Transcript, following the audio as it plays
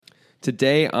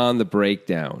Today on the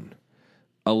breakdown,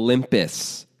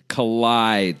 Olympus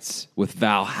collides with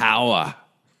Valhalla.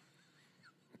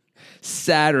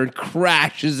 Saturn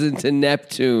crashes into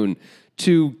Neptune.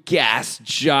 Two gas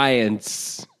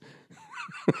giants.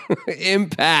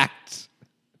 Impact.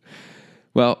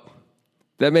 Well,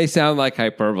 that may sound like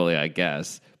hyperbole, I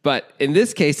guess. But in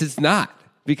this case, it's not.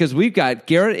 Because we've got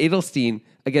Garrett Adelstein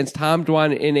against Tom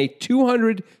Dwan in a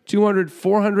 200,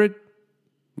 400.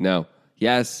 No.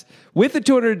 Yes. With the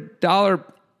 $200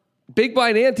 big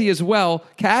blind ante as well.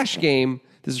 Cash game.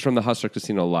 This is from the Hustler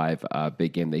Casino Live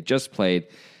big game they just played.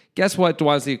 Guess what?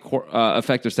 Dwan's the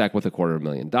effective stack with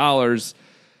 $250,000.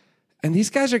 And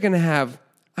these guys are going to have,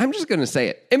 I'm just going to say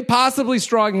it, impossibly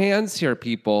strong hands here,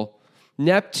 people.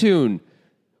 Neptune.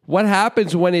 What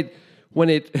happens when it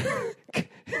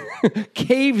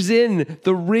caves in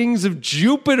the rings of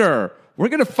Jupiter? We're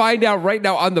going to find out right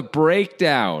now on the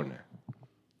breakdown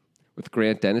with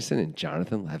Grant Dennison and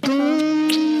Jonathan Levin.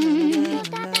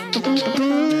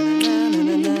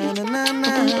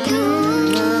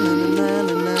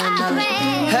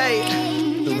 Hey,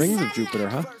 the rings of Jupiter,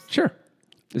 huh? Sure.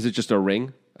 Is it just a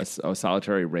ring? A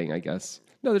solitary ring, I guess.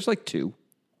 No, there's like two.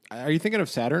 Are you thinking of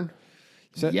Saturn?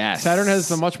 Yes. Saturn has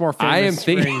the much more famous I am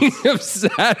thinking rings. of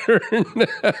Saturn.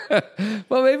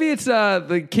 Well, maybe it's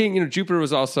the king. Jupiter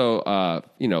was also,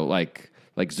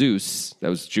 like Zeus. That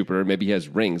was Jupiter. Maybe he has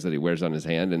rings that he wears on his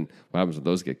hand. And what happens when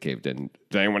those get caved in?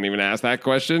 Did anyone even ask that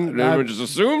question? Everyone just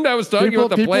assumed I was talking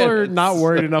about the planet. People are not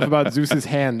worried enough about Zeus's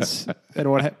hands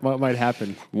and what might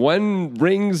happen. One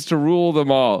rings to rule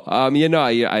them all. I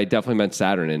definitely meant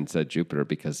Saturn and said Jupiter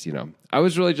because, I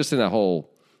was really just in that whole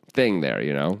thing there,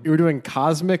 You were doing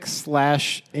cosmic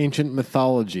 / ancient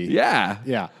mythology. Yeah.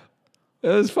 Yeah. It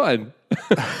was fun.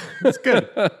 It's good.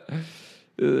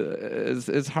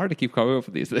 It's hard to keep coming up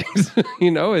with these things.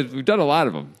 We've done a lot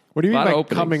of them. What do you mean by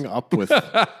coming up with?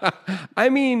 I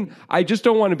mean, I just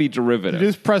don't want to be derivative. You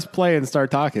just press play and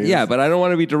start talking. Yeah, but I don't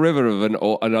want to be derivative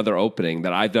of another opening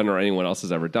that I've done or anyone else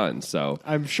has ever done. So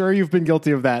I'm sure you've been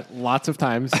guilty of that lots of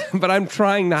times. But I'm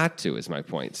trying not to, is my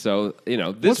point. So,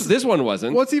 this one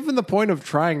wasn't. What's even the point of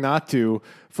trying not to?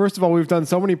 First of all, we've done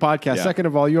so many podcasts. Yeah. Second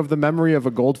of all, you have the memory of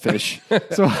a goldfish.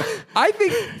 So I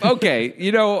think, okay,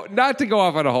 not to go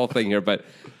off on a whole thing here, but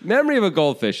memory of a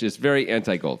goldfish is very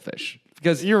anti-goldfish.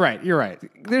 Because you're right.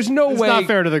 There's no way. It's not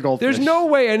fair to the goldfish. There's no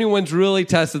way anyone's really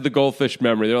tested the goldfish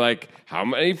memory. They're like, how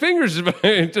many fingers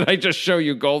did I just show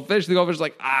you, goldfish? The goldfish is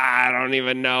like, I don't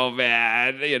even know,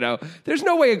 man. There's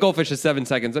no way a goldfish has 7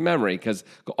 seconds of memory because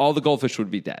all the goldfish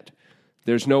would be dead.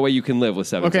 There's no way you can live with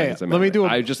 7 seconds of memory. Let me do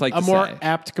I just like a more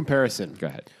apt comparison. Go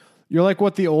ahead. You're like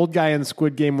what the old guy in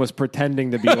Squid Game was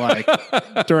pretending to be like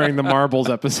during the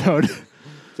marbles episode.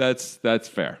 That's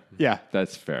fair. Yeah.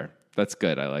 That's fair. That's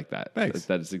good. I like that. Thanks.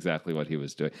 That is exactly what he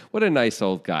was doing. What a nice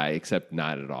old guy, except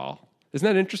not at all. Isn't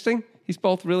that interesting? He's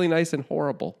both really nice and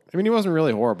horrible. I mean, he wasn't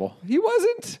really horrible. He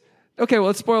wasn't? Okay, well,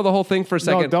 let's spoil the whole thing for a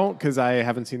second. No, don't, because I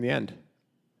haven't seen the end.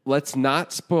 Let's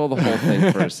not spoil the whole thing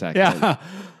for a second. Yeah.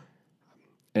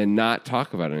 And not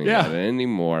talk about it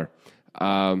anymore.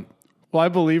 Well, I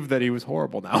believe that he was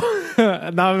horrible now.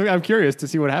 Now I'm curious to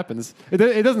see what happens.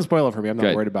 It doesn't spoil it for me. I'm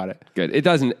not worried about it. Good. It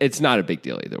doesn't. It's not a big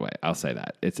deal either way. I'll say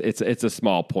that. It's a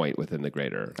small point within the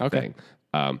greater thing.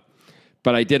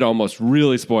 But I did almost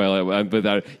really spoil it.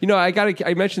 Without,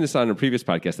 I mentioned this on a previous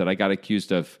podcast that I got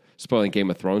accused of spoiling Game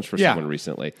of Thrones for someone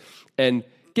recently. And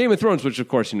Game of Thrones, which of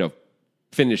course,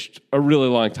 finished a really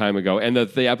long time ago. And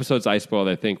the episodes I spoiled,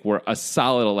 I think, were a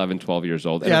solid 11, 12 years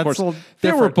old. And of course,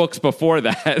 there were books before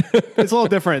that. It's a little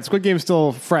different. Squid Game's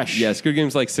still fresh. Yeah, Squid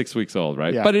Game's like 6 weeks old,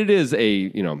 right? Yeah. But it is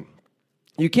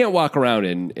you can't walk around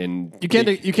and you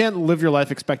can't live your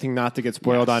life expecting not to get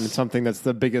spoiled on something that's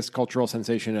the biggest cultural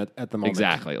sensation at the moment.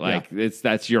 Exactly.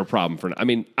 That's your problem I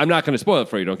mean, I'm not going to spoil it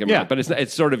for you, don't get me wrong, but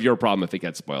it's sort of your problem if it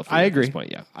gets spoiled for you at this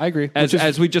point, yeah. I agree.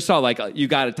 As we just saw, you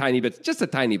got just a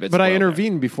tiny bit. But I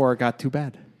intervened before it got too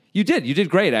bad. You did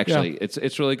great, actually. Yeah.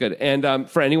 It's really good. And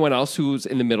for anyone else who's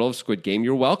in the middle of Squid Game,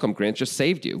 you're welcome. Grant just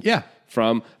saved you. Yeah.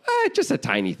 From just a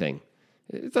tiny thing.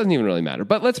 It doesn't even really matter.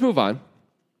 But let's move on.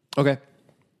 Okay.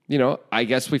 I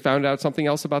guess we found out something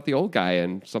else about the old guy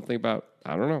and something about,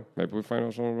 I don't know, maybe we find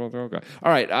out something about the old guy.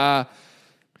 All right.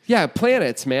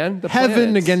 Planets, man.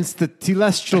 Heaven against the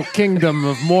celestial kingdom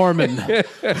of Mormon.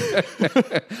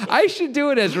 I should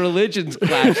do it as religions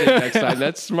clashing next time.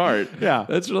 That's smart. Yeah.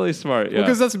 That's really smart. Yeah.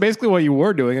 Because that's basically what you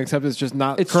were doing, except it's just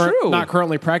not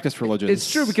currently practiced religions.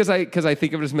 It's true because I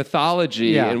think of it as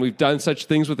mythology and we've done such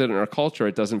things with it in our culture.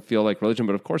 It doesn't feel like religion,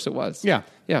 but of course it was. Yeah.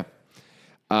 Yeah.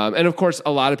 And of course,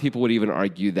 a lot of people would even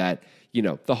argue that,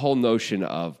 the whole notion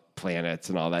of planets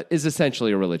and all that is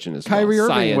essentially a religion as Kyrie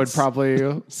well. Irving would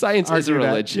probably Science is a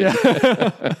religion.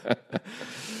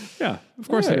 Yeah, of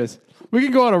course it is. We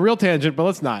can go on a real tangent, but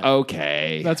let's not.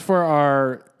 Okay. That's for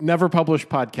our never published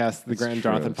podcast, the Grant and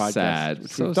Jonathan podcast. Sad.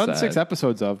 Which So we've done sad. 6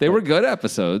 episodes of. They were good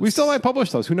episodes. We still might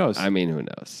publish those. Who knows? I mean, who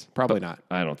knows? Probably But not.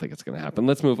 I don't think it's going to happen.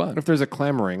 Let's move on. If there's a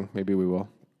clamoring, maybe we will.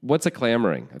 What's a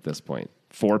clamoring at this point?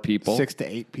 4 people? 6 to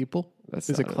 8 people That's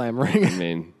is a not clamoring. I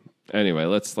mean, anyway,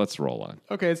 let's roll on.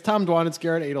 Okay, it's Tom Dwan. It's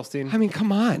Garrett Adelstein. I mean,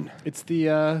 come on. It's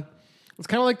the it's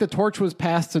kind of like the torch was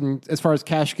passed, and as far as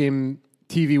cash game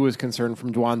TV was concerned,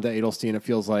 from Dwan to Adelstein, it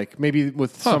feels like maybe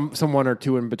with some one or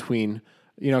two in between.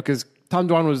 You know, because Tom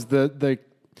Dwan was the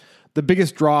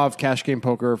biggest draw of cash game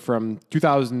poker from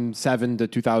 2007 to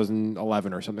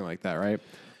 2011 or something like that, right?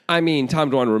 I mean,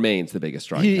 Tom Dwan remains the biggest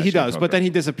draw. in He cash does, game but poker. then he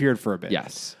disappeared for a bit.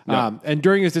 Yes. No. And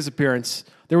during his disappearance,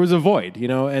 there was a void, you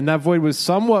know, and that void was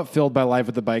somewhat filled by Live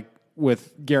at the Bike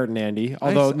with Garrett and Andy,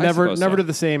 although I never suppose so. to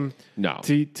the same. No.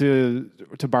 To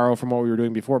borrow from what we were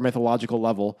doing before, mythological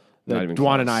level Not that even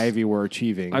Dwan and close. Ivy were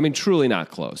achieving. I mean, truly not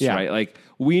close, Yeah. right? Like,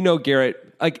 we know Garrett.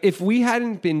 Like, if we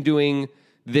hadn't been doing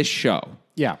this show,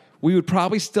 yeah. we would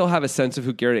probably still have a sense of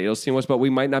who Garrett Adelstein was, but we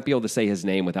might not be able to say his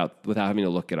name without having to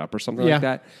look it up or something Yeah. like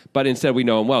that. But instead, we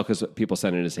know him well because people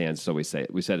send in his hands, so we said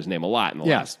his name a lot in the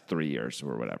Yeah. last 3 years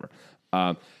or whatever.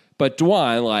 But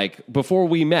Dwan, like, before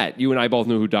we met, you and I both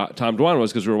knew who Tom Dwan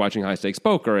was because we were watching High Stakes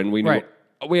Poker, and we knew Right.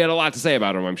 we had a lot to say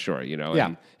about him, I'm sure, you know,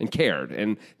 Yeah. and cared.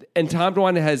 And Tom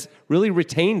Dwan has really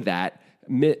retained that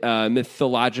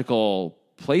mythological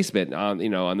placement on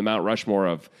the Mount Rushmore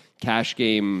of cash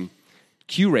game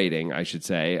Q rating, I should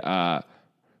say.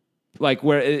 Like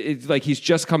where it's like he's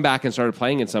just come back and started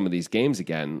playing in some of these games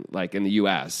again, like in the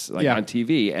U.S., like on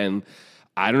TV. And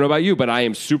I don't know about you, but I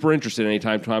am super interested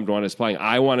anytime Tom Dwan is playing.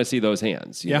 I want to see those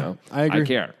hands. You know? I agree. I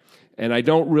care. And I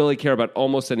don't really care about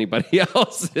almost anybody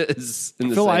else's in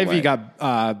the Phil same Ivey way.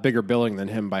 got bigger billing than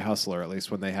him by Hustler, at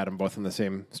least when they had them both in the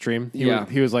same stream. Yeah.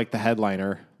 He was like the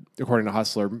headliner, according to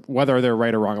Hustler. Whether they're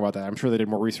right or wrong about that, I'm sure they did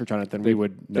more research on it than we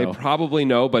would know. They probably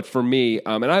know, but for me,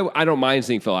 and I don't mind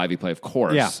seeing Phil Ivey play, of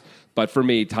course. Yeah. But for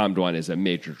me, Tom Dwan is a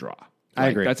major draw. I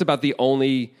agree. That's about the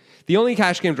only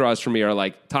cash game draws for me are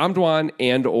like Tom Dwan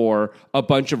and or a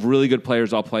bunch of really good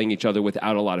players all playing each other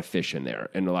without a lot of fish in there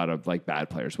and a lot of like bad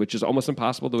players, which is almost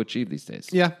impossible to achieve these days.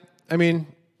 Yeah. I mean,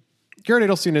 Garrett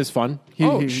Adelstein is fun. He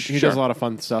Sure. does a lot of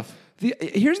fun stuff.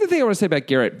 Here's the thing I want to say about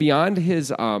Garrett. Beyond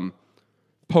his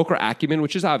poker acumen,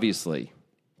 which is obviously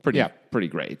pretty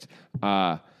great,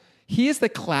 he is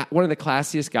one of the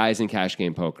classiest guys in cash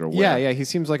game poker. Yeah. He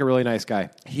seems like a really nice guy.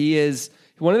 He is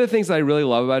one of the things that I really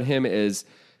love about him is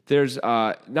there's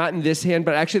not in this hand,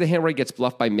 but actually the hand where he gets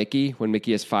bluffed by Mickey when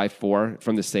Mickey has 5-4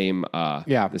 from the same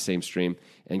stream,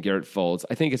 and Garrett folds.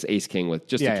 I think it's Ace King with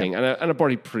just a king, and a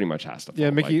board he pretty much has to fold. Yeah,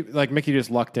 Mickey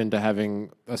just lucked into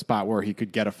having a spot where he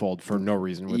could get a fold for no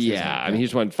reason. With his hand. I mean he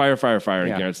just went fire, and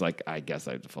Yeah. Garrett's like, I guess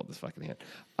I have to fold this fucking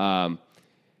hand.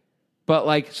 But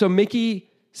like, so Mickey,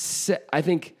 I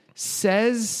think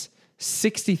says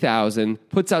 60,000,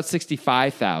 puts out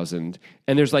 65,000,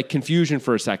 and there's like confusion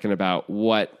for a second about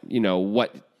what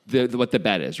the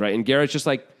bet is, right? And Garrett's just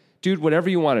like, dude, whatever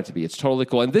you want it to be, it's totally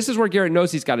cool. And this is where Garrett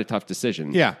knows he's got a tough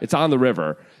decision. Yeah. It's on the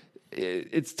river.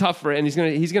 It's tough and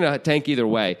he's gonna tank either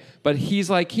way. But he's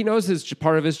like, he knows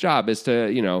part of his job is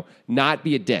to, not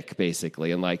be a dick,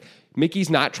 basically. And like, Mickey's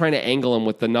not trying to angle him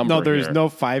with the number. No, there's here. no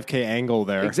 5K angle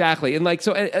there. Exactly. And like,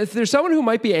 so if there's someone who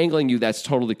might be angling you, that's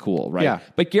totally cool, right? Yeah.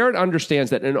 But Garrett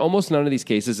understands that in almost none of these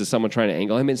cases is someone trying to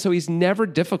angle him. And so he's never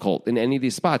difficult in any of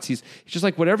these spots. He's just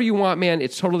like, whatever you want, man,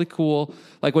 it's totally cool.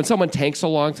 Like when someone tanks a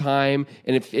long time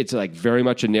and if it's like very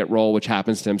much a nit roll, which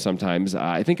happens to him sometimes.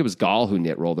 I think it was Gall who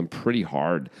nit rolled him pretty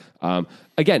hard.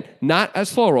 Again, not a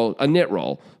slow roll, a nit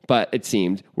roll. But it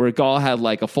seemed where Gall had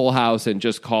like a full house and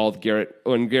just called Garrett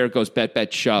when Garrett goes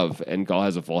bet shove and Gall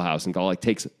has a full house and Gall like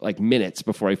takes like minutes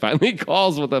before he finally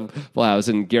calls with a full house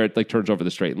and Garrett like turns over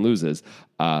the straight and loses.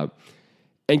 And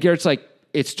Garrett's like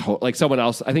like someone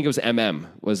else. I think it was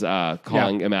was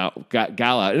calling him out,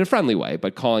 Gal out in a friendly way,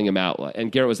 but calling him out.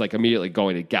 And Garrett was like immediately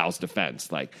going to Gal's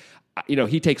defense, like.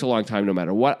 He takes a long time no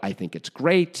matter what. I think it's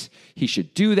great. He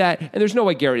should do that. And there's no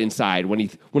way Garrett inside when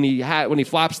he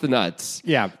flops the nuts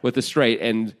with the straight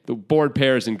and the board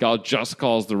pairs and Gall just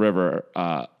calls the river.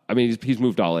 He's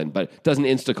moved all in, but doesn't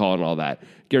insta call and all that.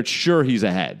 Garrett's sure he's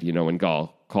ahead, when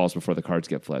Gall calls before the cards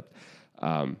get flipped.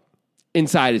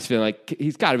 Inside is feeling like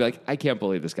he's got to be like, I can't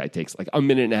believe this guy takes like a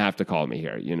minute and a half to call me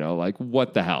here. Like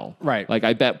what the hell? Right. Like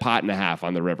I bet pot and a half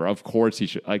on the river. Of course he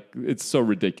should. Like it's so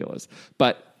ridiculous.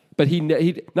 But he not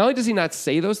only does he not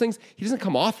say those things, he doesn't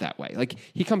come off that way. Like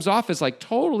he comes off as like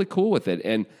totally cool with it.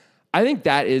 And I think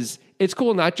it's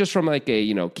cool, not just from like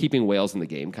a, keeping whales in the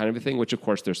game kind of a thing, which of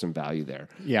course there's some value there.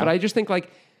 Yeah. But I just think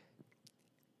like,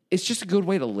 it's just a good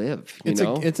way to live,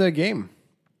 It's a game.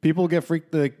 People get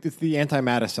freaked. It's the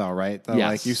anti-Mattisau, right? Yes.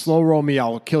 Like, you slow roll me,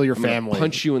 I'll kill your family.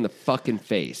 Punch you in the fucking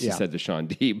face, he said to Sean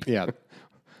Deeb. Yeah.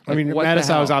 Like, I mean,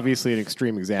 Mattisau is obviously an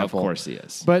extreme example. Of course he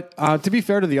is. But to be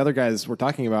fair to the other guys we're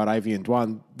talking about, Ivy and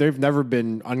Dwan, they've never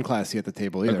been unclassy at the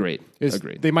table either.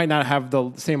 Agreed. They might not have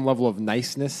the same level of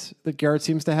niceness that Garrett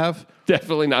seems to have.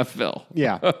 Definitely not Phil.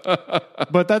 Yeah.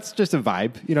 But that's just a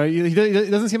vibe. He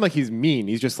doesn't seem like he's mean.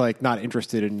 He's just like not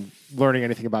interested in learning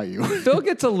anything about you. Phil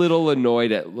gets a little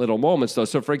annoyed at little moments, though.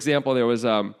 So, for example, there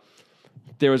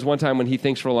was one time when he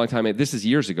thinks for a long time, this is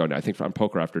years ago now, I think on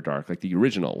Poker After Dark, like the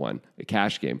original one, a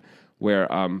cash game, where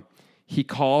he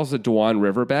calls a Dwan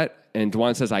river bet, and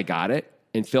Dwan says, I got it.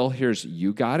 And Phil hears,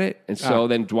 you got it. And so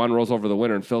then Dwan rolls over the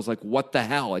winner, and Phil's like, what the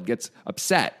hell? And gets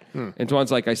upset. And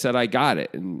Dwan's like, I said I got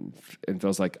it. And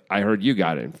Phil's like, I heard you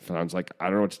got it. And Dwan's like, I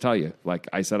don't know what to tell you. Like,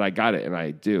 I said I got it, and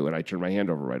I do. And I turned my hand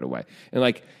over right away. And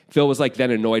like, Phil was like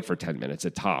then annoyed for 10 minutes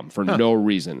at Tom for no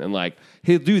reason. And like,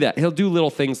 he'll do that. He'll do little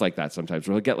things like that sometimes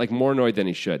where he'll get like more annoyed than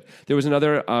he should. There was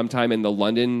another time in the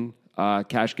London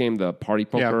cash game, the Party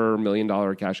Poker $1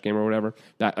 million cash game or whatever.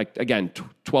 That, like, again,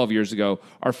 12 years ago,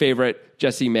 our favorite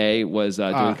Jesse May was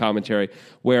doing commentary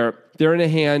where they're in a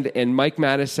hand and Mike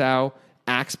Mattisau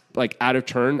acts like out of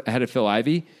turn ahead of Phil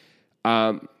Ivey.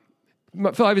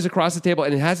 Phil Ivey's across the table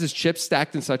and it has his chips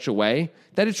stacked in such a way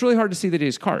that it's really hard to see that he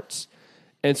has cards.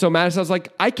 And so Mattisau's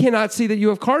like, I cannot see that you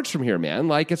have cards from here, man.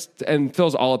 Like, and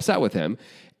Phil's all upset with him.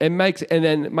 And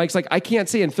then Mike's like, I can't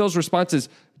see. And Phil's response is,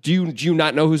 do you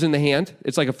not know who's in the hand?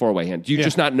 It's like a 4-way hand. Do you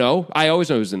just not know? I always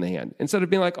know who's in the hand. Instead of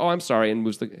being like, oh, I'm sorry, and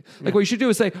moves what you should do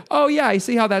is say, oh yeah, I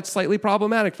see how that's slightly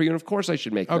problematic for you, and of course I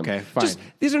should make them. Okay, fine.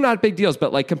 These are not big deals,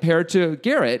 but like compared to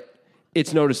Garrett,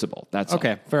 it's noticeable. That's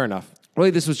okay. All. Fair enough. Really,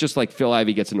 this was just like Phil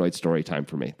Ivey gets annoyed story time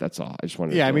for me. That's all. I just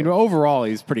wanted to I mean, overall,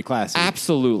 he's pretty classy.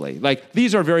 Absolutely. Like,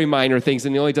 these are very minor things,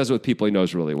 and he only does it with people he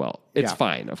knows really well. It's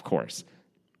fine, of course.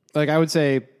 Like, I would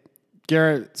say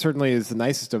Garrett certainly is the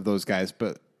nicest of those guys,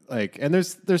 but like, and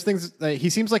there's things that he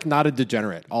seems like not a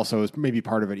degenerate also is maybe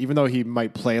part of it, even though he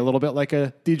might play a little bit like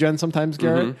a degen sometimes,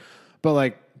 Garrett. But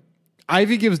like,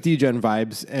 Ivy gives degen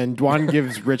vibes and Dwan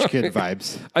gives rich kid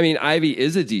vibes. I mean, Ivy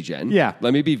is a degen. Yeah.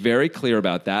 Let me be very clear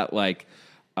about that. Like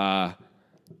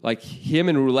him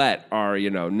and Roulette are,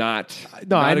 not a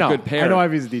good pair. I know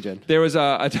Ivy's a degen. There was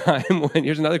a time when,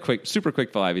 here's another super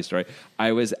quick Phil Ivey story.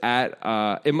 I was at,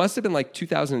 it must have been like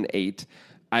 2008.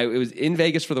 It was in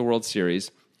Vegas for the World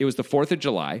Series. It was the 4th of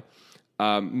July.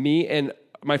 Me and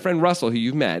my friend Russell, who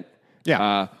you've met,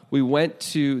 we went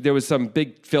to, there was some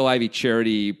big Phil Ivey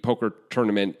charity poker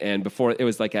tournament, and before, it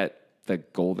was like at the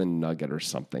Golden Nugget or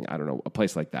something. I don't know, a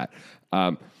place like that.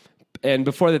 And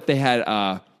before that, they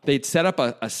had, they'd set up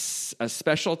a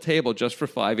special table just for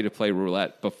Phil Ivey to play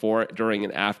roulette before, during,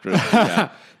 and after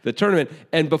the tournament.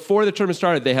 And before the tournament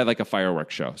started, they had like a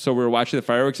fireworks show. So we were watching the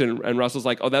fireworks, and Russell's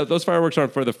like, oh, those fireworks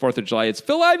aren't for the 4th of July. It's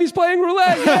Phil Ivey's playing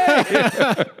roulette.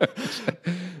 Yay!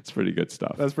 It's pretty good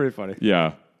stuff. That's pretty funny.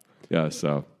 Yeah. Yeah,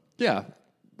 so. Yeah.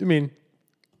 I mean,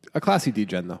 a classy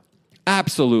degen, though.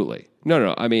 Absolutely.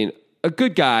 No. I mean, a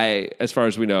good guy, as far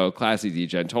as we know, classy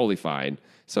degen, totally fine.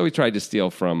 So he tried to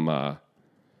steal from a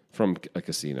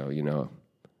casino,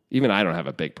 Even I don't have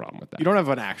a big problem with that. You don't have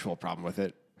an actual problem with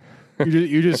it.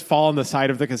 You just fall on the side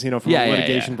of the casino from a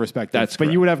litigation perspective. That's but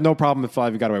correct. You would have no problem if Phil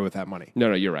Ivey got away with that money.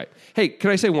 No, you're right. Hey, can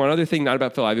I say one other thing, not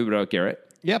about Phil Ivey, but about Garrett?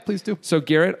 Yeah, please do. So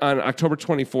Garrett, on October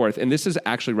 24th, and this is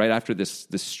actually right after this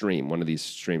stream, one of these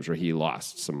streams where he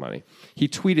lost some money, he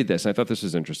tweeted this, and I thought this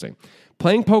was interesting.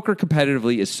 Playing poker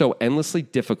competitively is so endlessly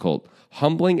difficult,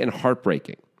 humbling, and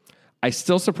heartbreaking. I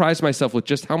still surprise myself with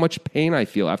just how much pain I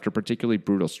feel after particularly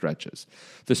brutal stretches.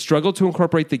 The struggle to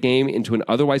incorporate the game into an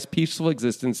otherwise peaceful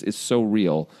existence is so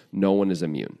real, no one is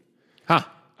immune. Huh.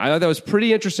 I thought that was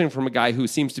pretty interesting from a guy who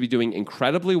seems to be doing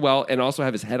incredibly well and also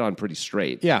have his head on pretty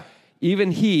straight. Yeah.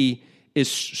 Even he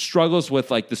struggles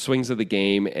with like the swings of the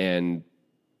game, and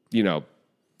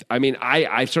I mean,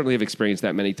 I certainly have experienced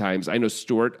that many times. I know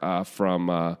Stuart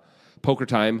from Poker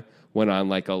Time went on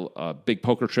like a big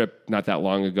poker trip not that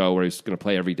long ago where he was going to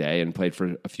play every day and played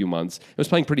for a few months. He was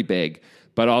playing pretty big,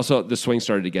 but also the swing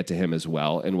started to get to him as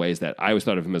well in ways that I always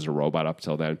thought of him as a robot up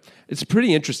till then. It's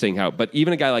pretty interesting but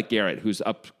even a guy like Garrett, who's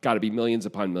got to be millions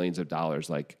upon millions of dollars,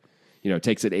 like,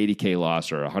 takes an 80K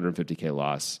loss or 150K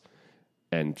loss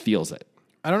and feels it.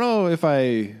 I don't know if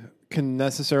I can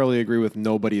necessarily agree with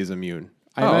nobody is immune.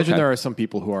 I imagine there are some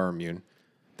people who are immune.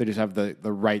 They just have the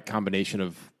right combination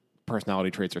of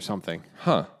personality traits or something.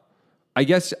 Huh. I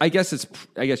guess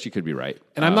you could be right.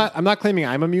 And I'm not claiming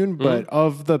I'm immune, but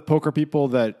of the poker people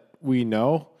that we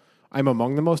know, I'm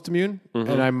among the most immune,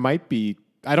 and I might be.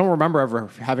 I don't remember ever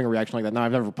having a reaction like that. Now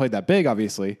I've never played that big,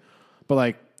 obviously, but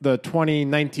like the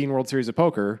 2019 World Series of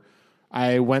Poker,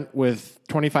 I went with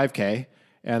 25K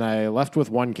and I left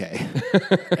with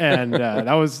 1K, and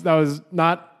that was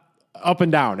not up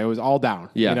and down. It was all down.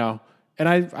 Yeah. You know, and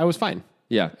I was fine.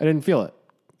 Yeah, I didn't feel it.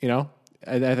 You know,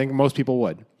 I think most people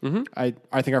would. I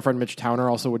think our friend Mitch Towner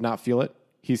also would not feel it.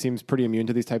 He seems pretty immune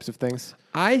to these types of things.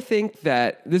 I think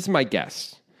that this is my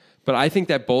guess, but I think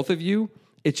that both of you,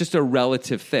 it's just a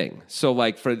relative thing. So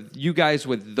like for you guys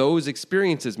with those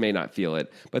experiences may not feel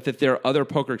it, but that there are other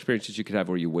poker experiences you could have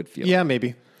where you would feel it. Yeah,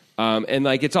 maybe. And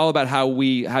like it's all about how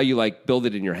you like build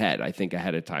it in your head, I think,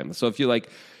 ahead of time. So if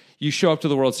you show up to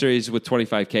the World Series with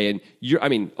 25K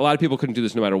and a lot of people couldn't do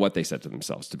this no matter what they said to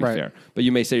themselves, to be fair. But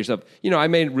you may say to yourself, I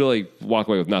may really walk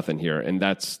away with nothing here, and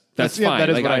that's fine. That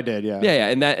is like, what I did, yeah. Yeah,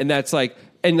 and that's like,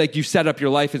 and like you set up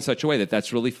your life in such a way that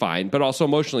that's really fine, but also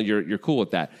emotionally you're cool with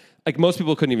that. Like most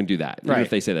people couldn't even do that, even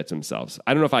if they say that to themselves.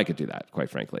 I don't know if I could do that,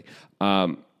 quite frankly.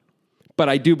 But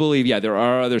I do believe, there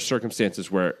are other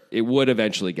circumstances where it would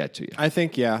eventually get to you. I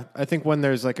think when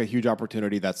there's like a huge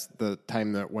opportunity, that's the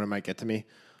time when it might get to me.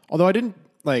 Although I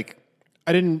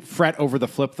didn't fret over the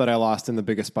flip that I lost in the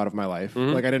biggest spot of my life.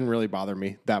 Like I didn't really bother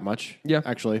me that much. Yeah.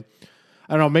 Actually.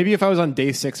 I don't know, maybe if I was on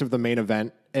day 6 of the main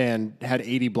event and had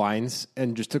 80 blinds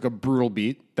and just took a brutal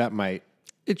beat, that might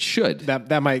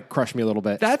crush me a little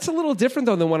bit. That's a little different,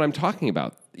 though, than what I'm talking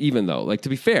about, even though, like, to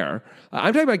be fair,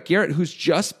 I'm talking about Garrett, who's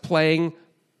just playing,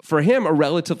 for him, a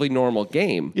relatively normal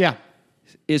game. Yeah.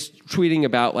 Is tweeting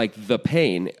about, like, the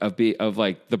pain of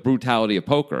like, the brutality of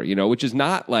poker, which is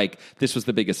not like, this was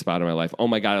the biggest spot of my life. Oh,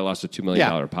 my God, I lost a $2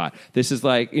 million pot. This is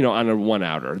like, on a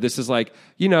one-outer. This is like,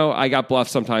 I got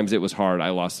bluffed sometimes. It was hard.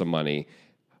 I lost some money.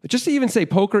 Just to even say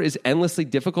poker is endlessly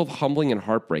difficult, humbling, and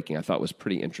heartbreaking, I thought was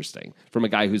pretty interesting from a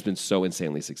guy who's been so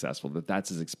insanely successful that's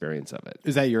his experience of it.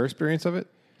 Is that your experience of it?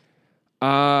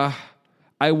 I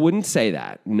wouldn't say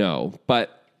that, no.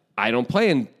 But I don't play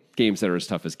in games that are as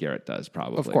tough as Garrett does,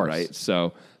 probably. Of course. Right?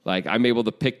 So, like, I'm able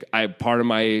to pick...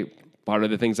 Part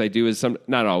of the things I do is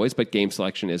not always, but game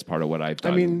selection is part of what I've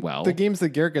done well. The games that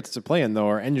Garrett gets to play in, though,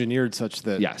 are engineered such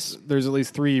that there's at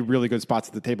least 3 really good spots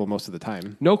at the table most of the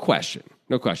time. No question.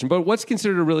 But what's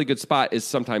considered a really good spot is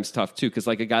sometimes tough, too, because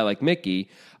like a guy like Mickey,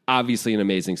 obviously an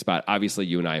amazing spot. Obviously,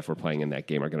 you and I, if we're playing in that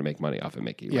game, are going to make money off of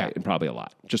Mickey, right? And probably a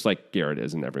lot, just like Garrett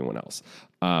is and everyone else.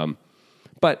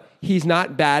 But he's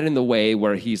not bad in the way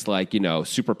where he's like,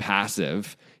 super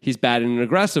passive. He's bad in an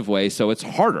aggressive way, so it's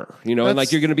harder, and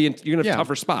like you're going to have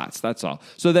tougher spots. That's all.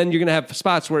 So then you're going to have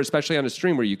spots where, especially on a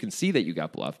stream, where you can see that you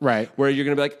got bluffed, right? Where you're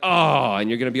going to be like, oh, and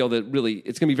you're going to be able to really,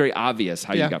 it's going to be very obvious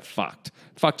how you got fucked.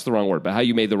 Fucked's the wrong word, but how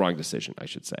you made the wrong decision, I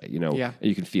should say. And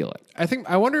you can feel it.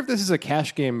 I wonder if this is a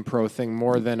cash game pro thing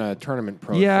more than a tournament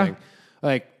pro thing.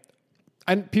 Like,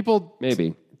 and people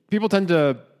tend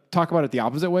to talk about it the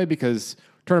opposite way because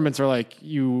tournaments are like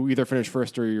you either finish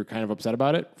first or you're kind of upset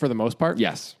about it for the most part.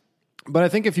 Yes. But I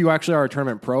think if you actually are a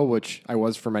tournament pro, which I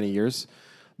was for many years,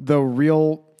 the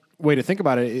real way to think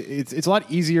about it, it's a lot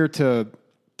easier to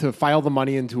file the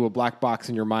money into a black box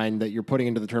in your mind that you're putting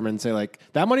into the tournament and say, like,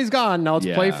 that money's gone. Now let's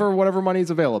play for whatever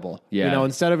money's available. Yeah.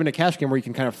 Instead of in a cash game where you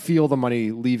can kind of feel the money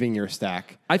leaving your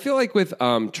stack. I feel like with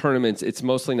tournaments, it's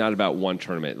mostly not about one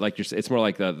tournament. Like it's more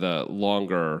like the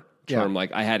longer term.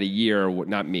 Like I had a year,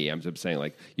 not me, I'm just saying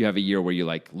like you have a year where you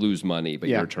like lose money, but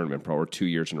you're a tournament pro, or 2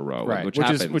 years in a row, right?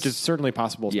 Which is certainly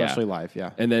possible, especially live. Yeah.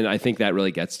 And then I think that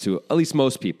really gets to at least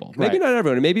most people. Maybe not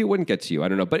everyone. Maybe it wouldn't get to you. I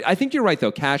don't know. But I think you're right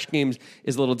though. Cash games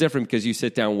is a little different because you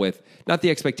sit down with not the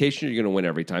expectation you're going to win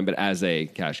every time, but as a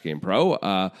cash game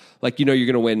pro, like you're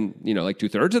going to win, like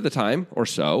 2/3 of the time or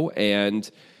so, and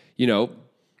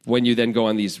when you then go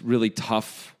on these really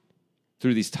tough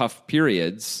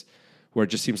periods where it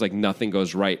just seems like nothing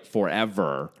goes right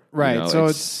forever. Right. So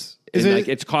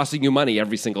it's costing you money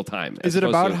every single time. Is it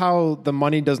about how the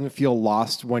money doesn't feel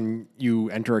lost when you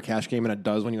enter a cash game and it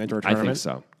does when you enter a tournament? I think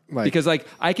so. Because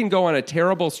I can go on a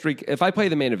terrible streak. If I play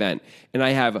the main event and I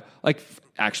have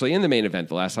actually in the main event,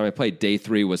 the last time I played, day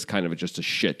 3 was kind of just a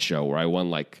shit show where I won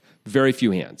like very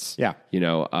few hands. Yeah.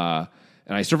 And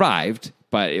I survived.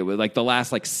 But it was like the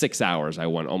last 6 hours, I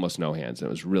won almost no hands, and it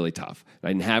was really tough. I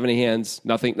didn't have any hands.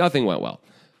 Nothing went well.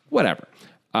 Whatever.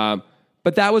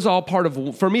 But that was all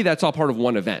for me, that's all part of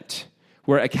one event.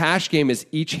 Where a cash game is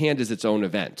each hand is its own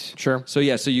event. Sure. So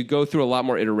you go through a lot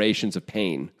more iterations of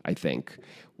pain, I think.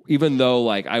 Even though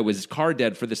I was card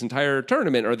dead for this entire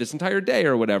tournament or this entire day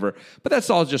or whatever. But that's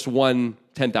all just one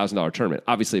 $10,000 tournament.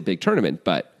 Obviously a big tournament,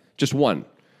 but just one.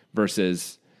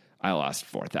 versus I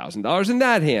lost $4,000 in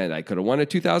that hand. I could have won a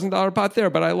 $2,000 pot there,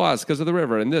 but I lost because of the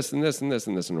river and this and this and this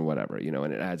and this and whatever,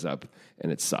 and it adds up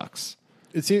and it sucks.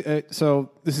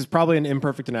 So this is probably an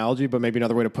imperfect analogy, but maybe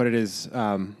another way to put it is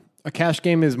a cash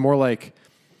game is more like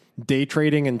day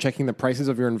trading and checking the prices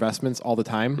of your investments all the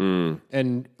time.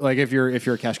 And like if you're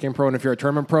a cash game pro and if you're a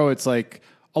tournament pro, it's like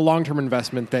a long-term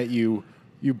investment that you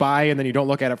buy and then you don't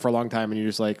look at it for a long time and you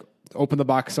just like open the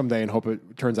box someday and hope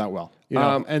it turns out well.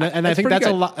 And I think that's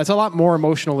a lot more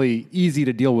emotionally easy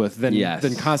to deal with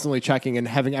than constantly checking and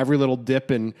having every little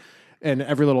dip and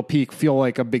every little peak feel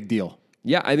like a big deal.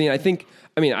 Yeah,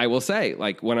 I will say,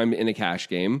 like, when I'm in a cash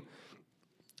game,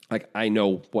 like, I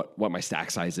know what my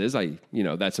stack size is.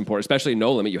 That's important, especially in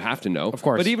no limit. You have to know, of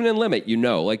course. But even in limit,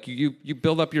 like you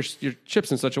build up your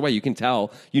chips in such a way you can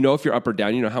tell. If you're up or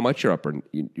down. You know how much you're up or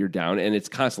you're down, and it's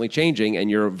constantly changing,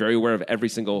 and you're very aware of every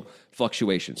single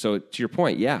fluctuation. So to your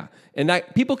point, yeah, and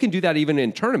that people can do that even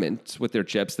in tournaments with their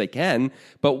chips. They can,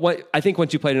 but I think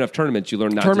once you played enough tournaments, you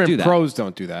learn not to do that. Tournament pros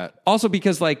don't do that. Also,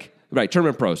 because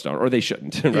tournament pros don't, or they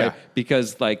shouldn't, right? Yeah.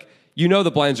 Because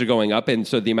the blinds are going up, and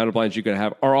so the amount of blinds you're going to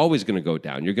have are always going to go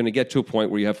down. You're going to get to a point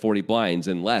where you have 40 blinds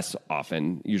and less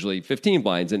often, usually 15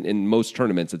 blinds in most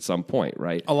tournaments at some point,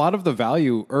 right? A lot of the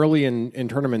value early in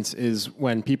tournaments is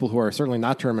when people who are certainly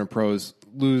not tournament pros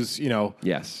lose,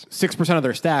 6% of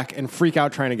their stack and freak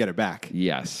out trying to get it back.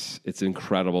 Yes. It's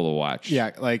incredible to watch.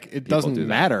 Yeah, it doesn't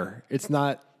matter. It's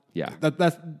not... Yeah.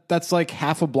 That's like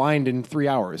half a blind in 3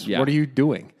 hours. Yeah. What are you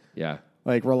doing? Yeah.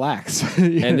 Relax.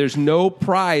 And there's no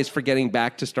prize for getting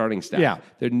back to starting stack. Yeah.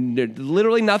 There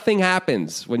literally nothing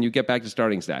happens when you get back to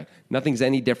starting stack. Nothing's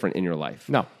any different in your life.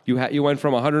 No. You went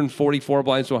from 144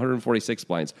 blinds to 146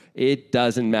 blinds. It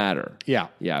doesn't matter. Yeah.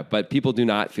 Yeah, but people do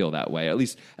not feel that way. At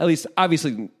least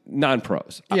obviously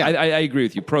non-pros. Yeah. I agree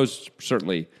with you. Pros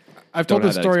certainly I've told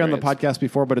this story on the podcast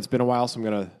before, but it's been a while, so I'm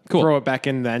going to throw it back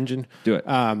in the engine. Do it.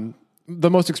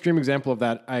 The most extreme example of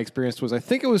that I experienced was, I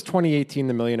think it was 2018,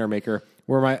 the Millionaire Maker,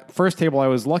 where my first table I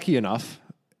was lucky enough,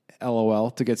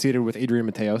 LOL, to get seated with Adrian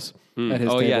Mateos at his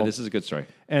table. Oh, yeah, this is a good story.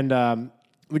 And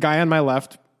the guy on my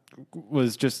left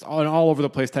was just an all over the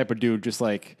place type of dude, just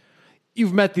like,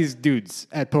 you've met these dudes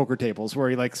at poker tables where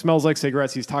he smells like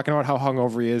cigarettes. He's talking about how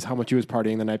hungover he is, how much he was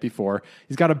partying the night before.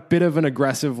 He's got a bit of an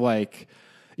aggressive,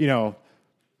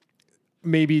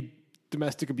 maybe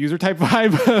domestic abuser type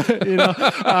vibe,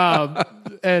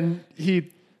 and he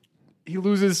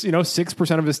loses,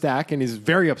 6% of his stack, and he's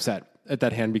very upset at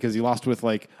that hand because he lost with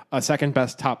a second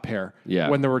best top pair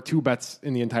when there were 2 bets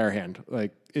in the entire hand.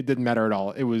 It didn't matter at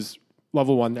all. It was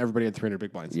level 1. Everybody had 300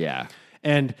 big blinds. Yeah.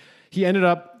 And he ended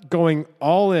up going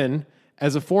all in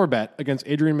as a 4-bet against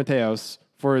Adrian Mateos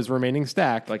for his remaining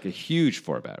stack. Like a huge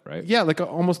 4-bet, right? Yeah,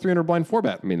 almost 300 blind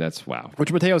 4-bet. I mean, that's wow.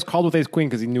 Which Mateos called with ace-queen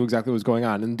because he knew exactly what was going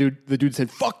on. And the dude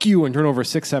said, fuck you, and turned over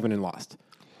 6-7 and lost.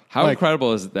 How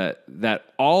incredible is that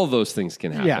all those things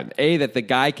can happen? Yeah. That the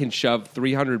guy can shove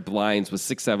 300 blinds with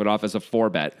 6-7 off as a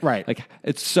 4-bet. Right.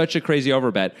 It's such a crazy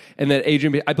overbet. And that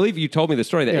Adrian, I believe you told me the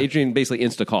story that Adrian basically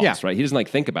insta-calls, right? He doesn't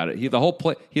think about it.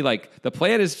 The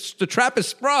plan is, the trap is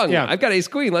sprung. Yeah. I've got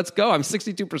ace-queen. Let's go. I'm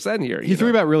 62% here. He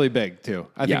 3-bet really big, too.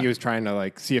 I think he was trying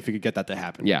to see if he could get that to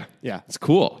happen. Yeah. Yeah. It's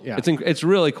cool. Yeah. It's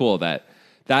really cool that's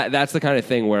the kind of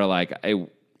thing where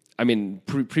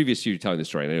previous to you telling the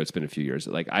story, I know it's been a few years,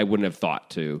 I wouldn't have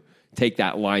thought to take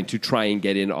that line to try and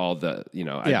get in all the,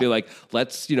 I'd be like,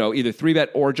 let's, either 3-bet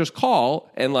or just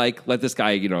call and let this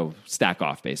guy, stack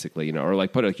off basically, or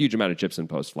put a huge amount of chips in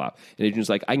post flop. And Adrian's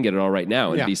like, I can get it all right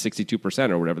now and be 62%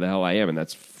 or whatever the hell I am. And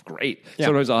that's great. Yeah.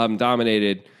 Sometimes I'll have him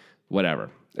dominated, whatever.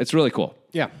 It's really cool.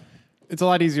 Yeah. It's a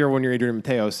lot easier when you're Adrian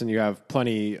Mateos and you have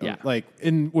plenty,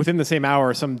 within the same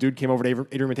hour, some dude came over to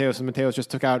Adrian Mateos and Mateos just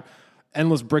took out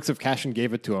endless bricks of cash and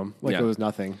gave it to him it was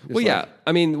nothing.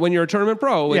 When you're a tournament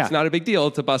pro, it's not a big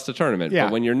deal to bust a tournament. Yeah.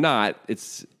 But when you're not,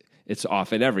 it's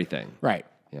off in everything. Right.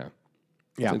 Yeah.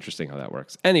 It's interesting how that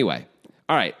works. Anyway,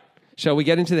 all right. Shall we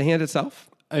get into the hand itself?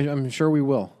 I'm sure we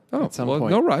will at some point.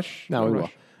 No rush. No, we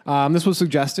will. This was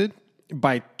suggested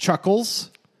by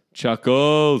Chuckles.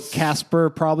 Casper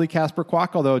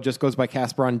Quack, although it just goes by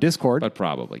Casper on Discord. But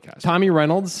probably Casper. Tommy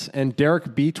Reynolds and Derek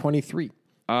B23.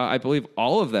 I believe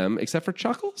all of them, except for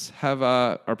Chuckles, have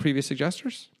our previous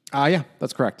suggestors. Yeah,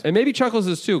 that's correct. And maybe Chuckles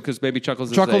is too, because maybe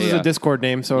Chuckles is a Discord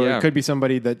name, so it could be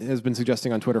somebody that has been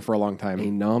suggesting on Twitter for a long time.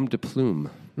 A nom de plume.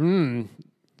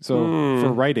 For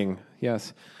writing,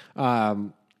 yes.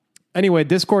 Anyway,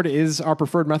 Discord is our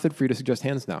preferred method for you to suggest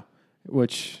hands now,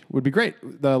 which would be great.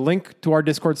 The link to our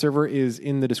Discord server is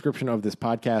in the description of this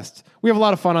podcast. We have a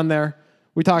lot of fun on there.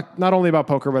 We talk not only about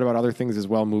poker, but about other things as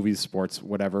well, movies, sports,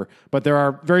 whatever. But there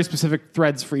are very specific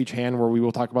threads for each hand where we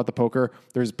will talk about the poker.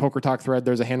 There's a poker talk thread.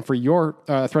 There's a hand for your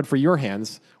thread for your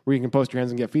hands where you can post your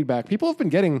hands and get feedback. People have been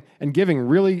getting and giving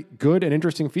really good and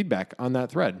interesting feedback on that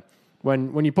thread.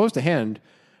 When you post a hand,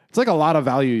 it's like a lot of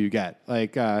value you get.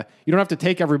 Like you don't have to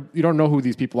take you don't know who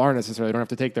these people are necessarily. You don't have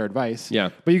to take their advice.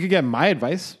 Yeah. But you could get my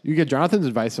advice. You get Jonathan's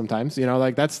advice sometimes.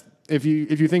 Like that's if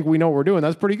you think we know what we're doing,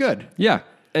 that's pretty good. Yeah.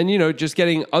 And, just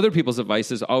getting other people's advice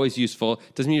is always useful.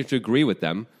 Doesn't mean you have to agree with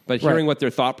them, but hearing what their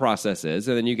thought process is,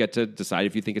 and then you get to decide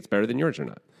if you think it's better than yours or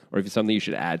not, or if it's something you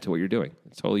should add to what you're doing.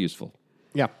 It's totally useful.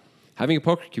 Yeah. Having a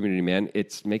poker community, man,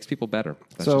 it makes people better.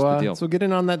 That's just the deal. So get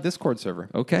in on that Discord server.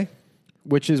 Okay.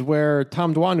 Which is where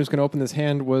Tom Dwan, who's going to open this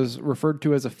hand, was referred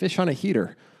to as a fish on a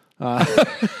heater.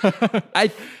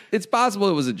 It's possible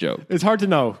it was a joke. It's hard to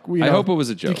know. I hope it was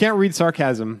a joke. You can't read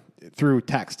sarcasm through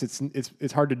text.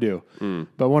 It's hard to do.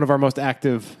 But one of our most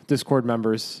active Discord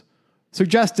members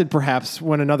suggested perhaps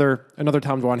when another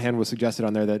Tom Dwan hand was suggested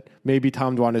on there that maybe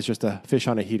Tom Dwan is just a fish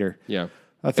on a heater. Yeah.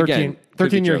 A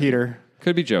 13-year heater.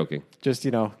 Could be joking. Just,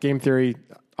 game theory,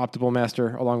 optimal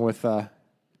master, along with Phil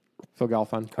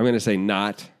Galfond. I'm going to say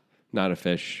not a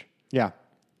fish Yeah.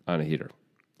 on a heater.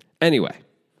 Anyway,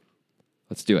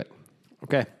 let's do it.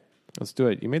 Okay. Let's do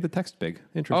it. You made the text big.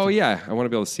 Interesting. Oh, yeah. I want to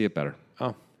be able to see it better.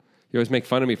 Oh. You always make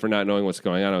fun of me for not knowing what's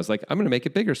going on. I was like, I'm going to make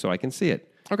it bigger so I can see it.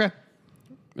 Okay.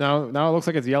 Now it looks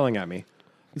like it's yelling at me.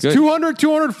 It's Good. 200,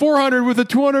 200, 400 with a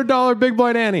 $200 big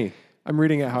blind Annie. I'm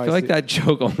reading it how I feel like that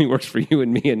joke only works for you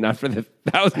and me and not for the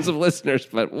thousands of listeners,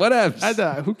 but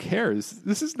whatevs. Who cares?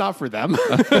 This is not for them.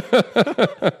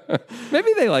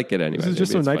 Maybe they like it anyway. This is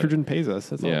just so nitrogen pays us.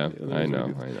 That's yeah, all. I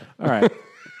know. All right.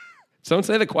 Don't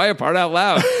say the quiet part out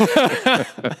loud.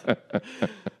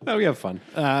 No, we have fun.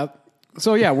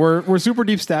 So yeah, we're super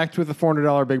deep stacked with the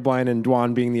 $400 big blind and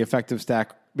Dwan being the effective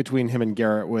stack between him and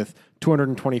Garrett with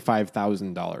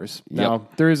 $225,000. Now,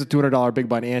 there is a $200 big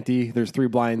blind ante. There's 3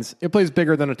 blinds. It plays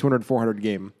bigger than a 200-400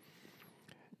 game.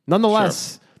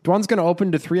 Nonetheless, Dwan's going to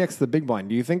open to 3x the big blind.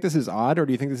 Do you think this is odd, or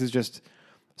do you think this is just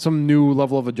some new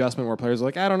level of adjustment where players are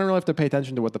like, I don't really have to pay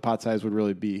attention to what the pot size would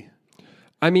really be?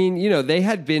 I mean, they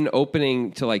had been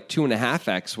opening to like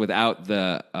 2.5x without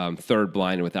the third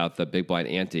blind and without the big blind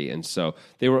ante, and so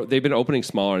they've been opening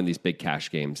smaller in these big cash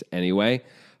games anyway.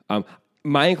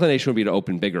 My inclination would be to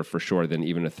open bigger for sure than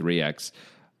even a 3x.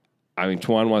 I mean,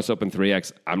 Dwan wants to open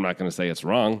 3x. I'm not going to say it's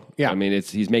wrong. Yeah. I mean,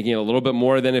 he's making it a little bit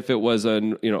more than if it was a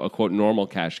quote normal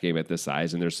cash game at this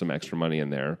size, and there's some extra money in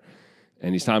there,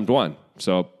 and he's Tom Dwan,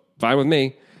 so fine with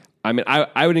me. I mean,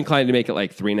 I would incline to make it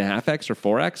like 3.5x or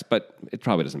 4x, but it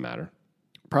probably doesn't matter.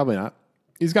 Probably not.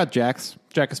 He's got jacks,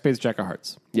 jack of spades, jack of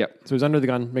hearts. Yep. So he's under the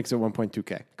gun, makes it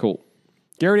 1.2K. Cool.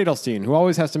 Garrett Edelstein, who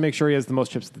always has to make sure he has the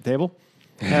most chips at the table,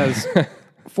 has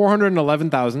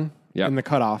 411,000 in the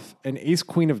cutoff, and ace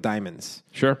queen of diamonds.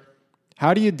 Sure.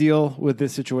 How do you deal with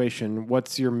this situation?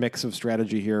 What's your mix of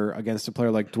strategy here against a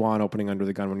player like Dwan opening under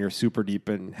the gun when you're super deep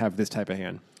and have this type of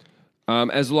hand?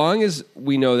 As long as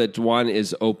we know that Dwan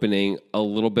is opening a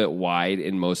little bit wide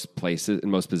in most places,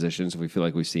 in most positions, if we feel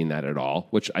like we've seen that at all,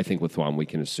 which I think with Dwan we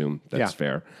can assume that's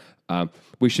fair.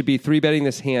 We should be 3-betting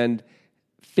this hand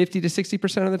 50 to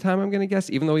 60% of the time, I'm going to guess,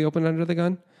 even though he opened under the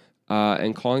gun,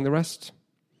 and calling the rest.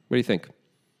 What do you think?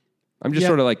 I'm just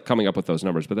sort of like coming up with those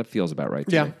numbers, but that feels about right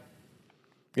to me.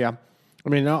 Yeah. I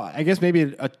mean, no, I guess maybe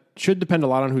it should depend a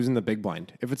lot on who's in the big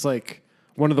blind. If it's like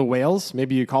one of the whales,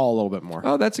 maybe you call a little bit more.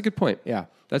 Oh, that's a good point. Yeah.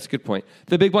 That's a good point.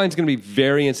 The big blind's going to be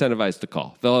very incentivized to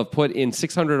call. They'll have put in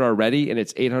 600 already, and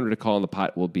it's 800 to call, and the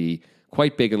pot will be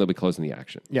quite big, and they'll be closing the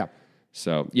action. Yeah.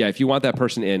 So, yeah, if you want that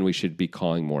person in, we should be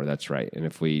calling more. That's right. And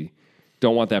if we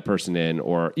don't want that person in,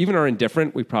 or even are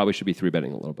indifferent, we probably should be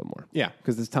 3-betting a little bit more. Yeah,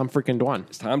 because it's Tom freaking Dwan.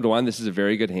 It's Tom Dwan. This is a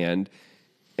very good hand.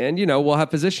 And, we'll have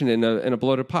position in a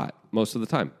bloated pot most of the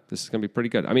time. This is going to be pretty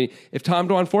good. I mean, if Tom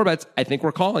Dwan 4-bets, I think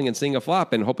we're calling and seeing a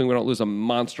flop and hoping we don't lose a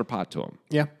monster pot to him.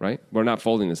 Yeah. Right? We're not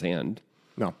folding this hand.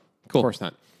 No, Cool. Of course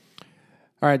not.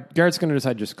 All right, Garrett's going to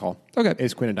decide just to call. Okay.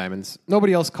 Ace, queen of diamonds.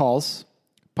 Nobody else calls.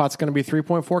 Pot's going to be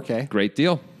 3.4K. Great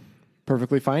deal.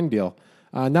 Perfectly fine deal.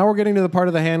 Now we're getting to the part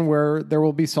of the hand where there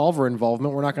will be solver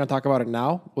involvement. We're not going to talk about it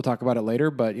now. We'll talk about it later,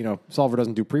 but, solver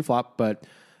doesn't do pre-flop. But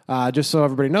just so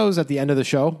everybody knows, at the end of the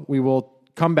show, we will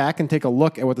come back and take a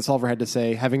look at what the solver had to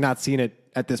say, having not seen it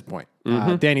at this point.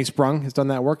 Danny Sprung has done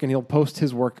that work, and he'll post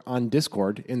his work on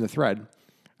Discord in the thread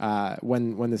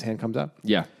when this hand comes up.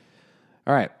 Yeah.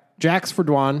 All right. Jacks for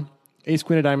Dwan, ace,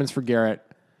 queen of diamonds for Garrett,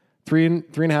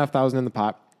 3,500 in the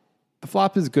pot. The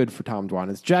flop is good for Tom Dwan.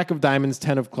 It's jack of diamonds,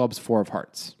 10 of clubs, 4 of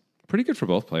hearts. Pretty good for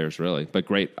both players, really, but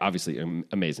great, obviously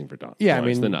amazing for Dwan. Yeah, Dwan. I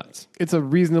mean, It's the nuts. It's a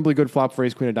reasonably good flop for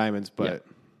ace queen of diamonds, but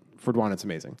for Dwan, it's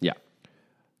amazing. Yeah.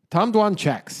 Tom Dwan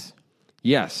checks.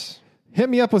 Yes. Hit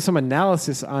me up with some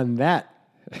analysis on that.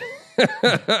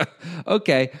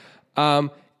 Okay.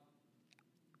 I'm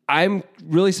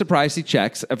really surprised he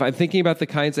checks. If I'm thinking about the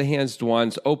kinds of hands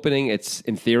Dwan's opening, it's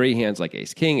in theory hands like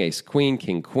ace king, ace queen,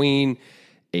 king queen,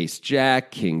 ace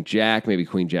jack, king jack, maybe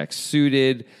queen jack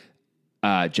suited,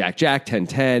 jack jack,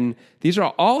 10-10. These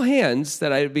are all hands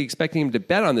that I'd be expecting him to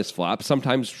bet on this flop,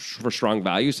 sometimes for strong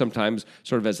value, sometimes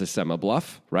sort of as a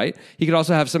semi-bluff, right? He could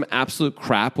also have some absolute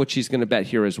crap, which he's going to bet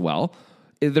here as well.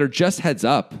 They're just heads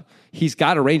up. He's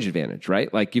got a range advantage,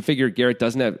 right? Like you figure Garrett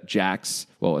doesn't have jacks.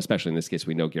 Well, especially in this case,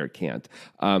 we know Garrett can't.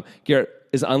 Garrett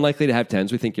is unlikely to have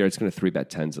tens. We think Garrett's going to 3-bet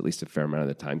tens at least a fair amount of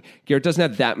the time. Garrett doesn't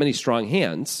have that many strong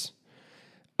hands.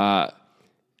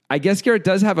 I guess Garrett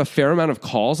does have a fair amount of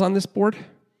calls on this board,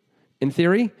 in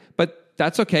theory, but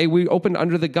that's okay. We opened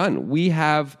under the gun. We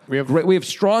have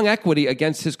strong equity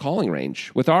against his calling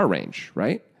range with our range,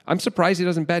 right? I'm surprised he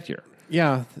doesn't bet here.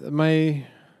 Yeah,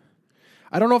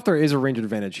 I don't know if there is a range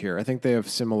advantage here. I think they have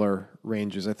similar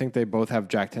ranges. I think they both have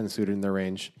Jack 10 suited in their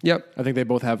range. Yep. I think they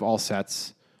both have all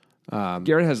sets.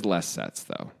 Garrett has less sets,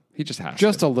 though. He just has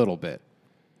just a little bit.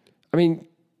 I mean,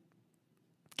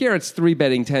 Garrett's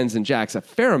 3-betting tens and jacks a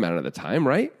fair amount of the time,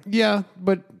 right? Yeah,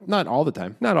 but not all the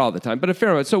time. Not all the time, but a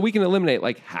fair amount. So we can eliminate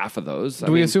like half of those.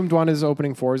 Do we assume Dwan is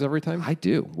opening fours every time? I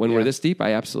do. When we're this deep,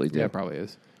 I absolutely do. Yeah, it probably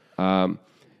is.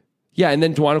 Yeah, and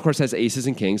then Dwan, of course, has aces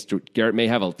and kings. Garrett may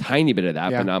have a tiny bit of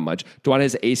that, but not much. Dwan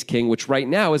has ace-king, which right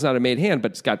now is not a made hand,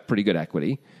 but it's got pretty good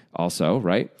equity also,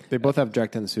 right? They both have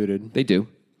Jack 10 suited. They do.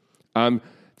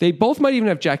 They both might even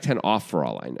have Jack 10 off for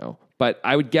all I know. But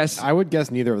I would guess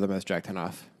neither of them has Jack 10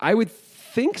 off. I would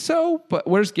think so, but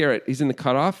where's Garrett? He's in the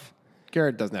cutoff?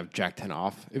 Garrett doesn't have Jack 10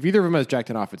 off. If either of them has Jack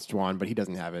 10 off, it's Dwan, but he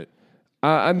doesn't have it.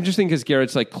 I'm just thinking because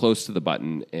Garrett's like close to the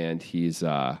button and he's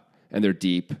and they're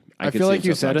deep. I feel like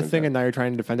you said a thing and now you're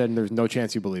trying to defend it and there's no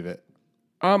chance you believe it.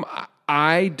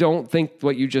 I don't think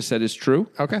what you just said is true.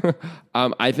 Okay.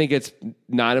 I think it's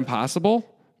not impossible.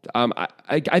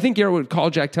 I think Garrett would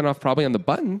call Jack 10 off probably on the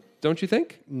button, don't you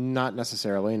think? Not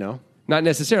necessarily, no. Not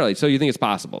necessarily. So you think it's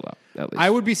possible, though, at least? I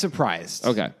would be surprised.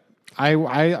 Okay.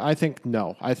 I think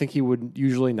no. I think he would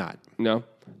usually not. No?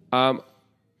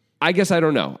 I guess I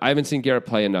don't know. I haven't seen Garrett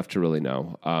play enough to really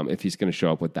know if he's going to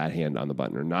show up with that hand on the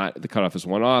button or not. The cutoff is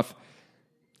one off.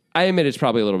 I admit it's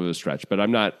probably a little bit of a stretch, but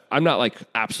I'm not like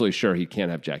absolutely sure he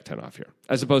can't have Jack 10 off here,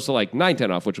 as opposed to like 9-10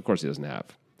 off, which of course he doesn't have.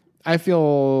 I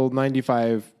feel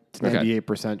 95 to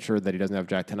 98% sure that he doesn't have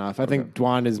Jack 10 off. I think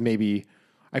Dwan is maybe,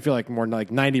 I feel like more like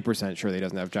 90% sure that he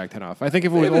doesn't have Jack 10 off. I think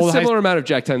if it was a similar amount of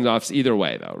Jack 10 offs either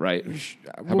way, though, right?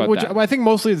 How about that? I think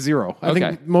mostly it's zero. I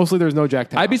think mostly there's no Jack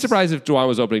 10 I'd be surprised if Dwan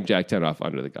was opening Jack 10 off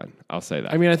under the gun. I'll say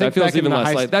that. I mean, I think that feels even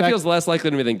less that feels less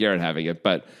likely to me than Garrett having it,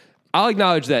 but I'll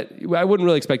acknowledge that I wouldn't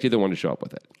really expect either one to show up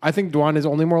with it. I think Dwan is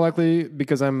only more likely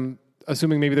because I'm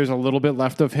assuming maybe there's a little bit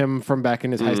left of him from back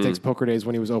in his high stakes poker days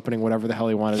when he was opening whatever the hell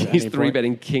he wanted. He's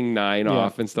 3-betting king 9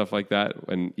 off and stuff like that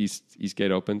when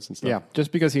Eastgate opens and stuff. Yeah,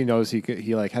 just because he knows he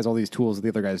like has all these tools that the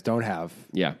other guys don't have.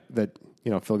 Yeah, that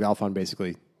Phil Galfond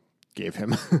basically gave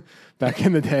him back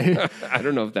in the day. I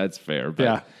don't know if that's fair,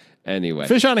 but anyway,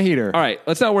 fish on a heater. All right,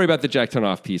 let's not worry about the Jack 10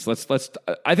 off piece. Let's.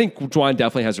 I think Dwan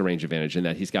definitely has a range advantage in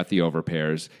that he's got the over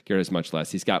pairs. Garrett has much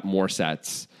less. He's got more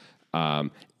sets.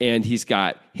 And he's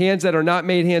got hands that are not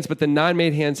made hands, but the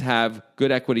non-made hands have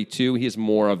good equity too. He has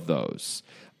more of those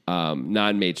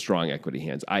non-made strong equity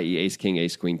hands, i.e. ace, king,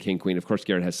 ace, queen, king, queen. Of course,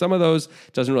 Garrett has some of those.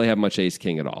 Doesn't really have much ace,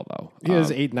 king at all, though. He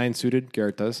has 8-9 suited.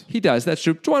 Garrett does. He does. That's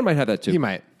true. Dwan might have that too. He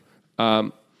might.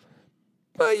 But,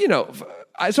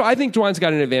 so I think Dwan's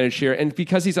got an advantage here. And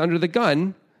because he's under the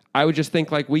gun, I would just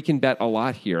think like we can bet a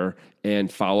lot here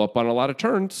and follow up on a lot of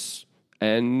turns.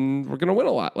 And we're going to win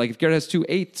a lot. Like if Garrett has 2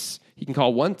 8s, he can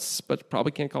call once, but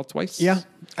probably can't call twice. Yeah.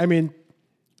 I mean,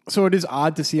 so it is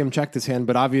odd to see him check this hand,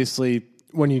 but obviously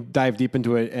when you dive deep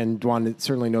into it, and Dwan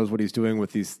certainly knows what he's doing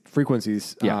with these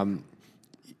frequencies,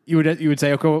 you would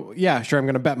say, okay, well, yeah, sure, I'm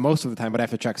going to bet most of the time, but I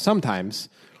have to check sometimes.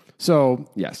 So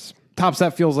yes, top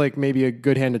set feels like maybe a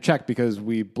good hand to check because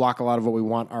we block a lot of what we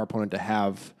want our opponent to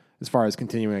have as far as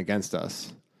continuing against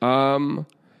us.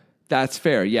 That's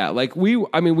fair. Yeah. Like we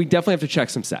definitely have to check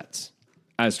some sets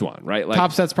as Dwan, right? Like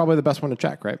top set's probably the best one to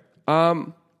check, right?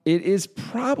 It is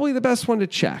probably the best one to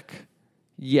check.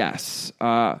 Yes.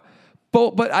 But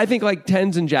I think like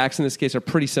tens and jacks in this case are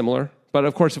pretty similar. But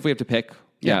of course, if we have to pick,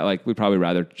 like we'd probably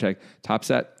rather check top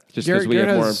set just because we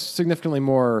have more. Has significantly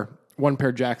more one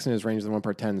pair jacks in his range than one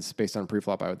pair tens based on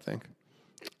preflop, I would think.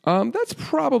 That's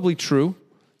probably true.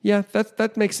 Yeah,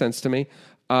 that makes sense to me.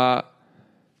 Garrett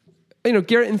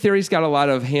in theory's got a lot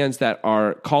of hands that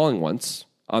are calling once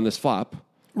on this flop.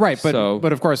 Right, but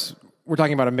of course we're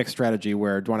talking about a mixed strategy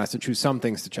where Dwan has to choose some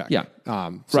things to check. Yeah,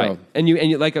 right. And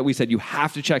you, like we said, you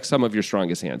have to check some of your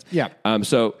strongest hands. Yeah.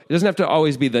 So it doesn't have to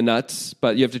always be the nuts,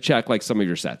 but you have to check like some of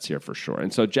your sets here for sure.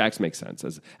 And so jacks make sense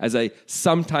as a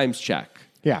sometimes check.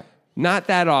 Yeah. Not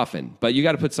that often, but you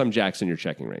got to put some jacks in your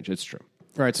checking range. It's true.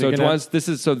 Right. So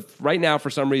right now for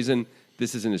some reason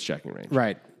this is in his checking range.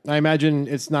 Right. I imagine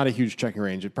it's not a huge checking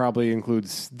range. It probably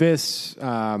includes this,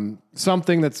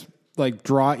 something that's like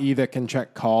draw E that can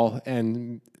check call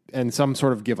and some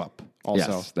sort of give up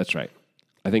also. Yes, that's right.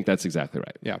 I think that's exactly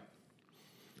right.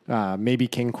 Yeah. Maybe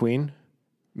king queen,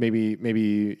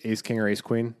 maybe ace king or ace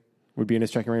queen would be in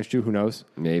his checking range too. Who knows?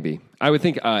 Maybe. I would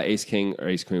think ace king or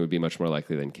ace queen would be much more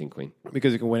likely than king queen.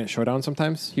 Because you can win at showdown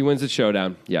sometimes. He wins at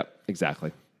showdown. Yep,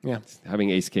 exactly. Yeah.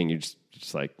 Having ace king, you're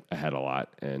just like ahead a lot,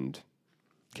 and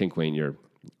king queen, you're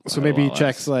so maybe he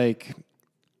checks like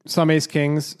some ace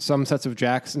kings, some sets of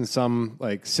jacks, and some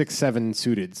like 6-7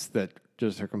 suiteds that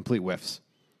just are complete whiffs.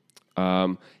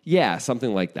 Yeah,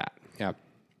 something like that. Yeah.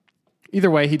 Either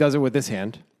way, he does it with this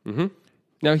hand. Mm-hmm.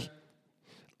 Now,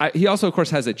 he also, of course,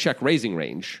 has a check raising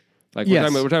range. Like yes.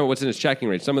 we're talking about what's in his checking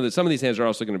range. Some of these hands are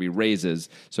also going to be raises,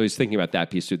 so he's thinking about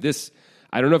that piece too. This,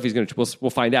 I don't know if he's going to. We'll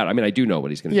find out. I mean, I do know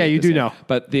what he's going to do. Yeah, you do know,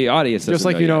 but the audience doesn't just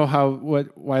like know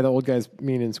why the old guys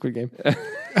mean in Squid Game.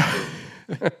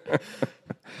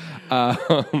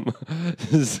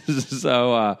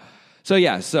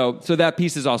 So that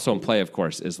piece is also in play. Of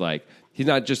course, is like he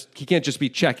can't just be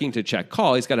checking to check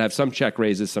call. He's got to have some check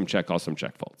raises, some check calls, some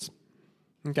check folds.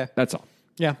 Okay, that's all.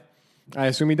 Yeah, I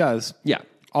assume he does. Yeah.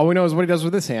 All we know is what he does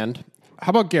with this hand. How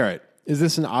about Garrett? Is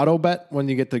this an auto bet when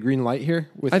you get the green light here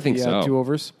with I think so. 2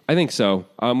 overs? I think so.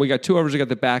 We got 2 overs. We got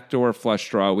the backdoor flush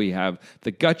draw. We have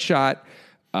the gut shot.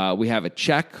 We have a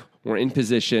check. We're in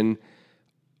position.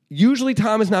 Usually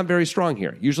Tom is not very strong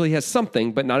here. Usually he has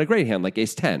something, but not a great hand, like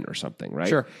ace 10 or something, right?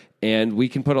 Sure. And we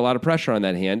can put a lot of pressure on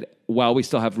that hand while we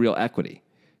still have real equity.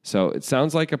 So it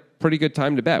sounds like a pretty good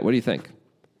time to bet. What do you think?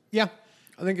 Yeah,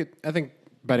 I think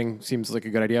betting seems like a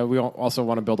good idea. We also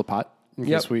want to build a pot in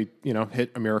case we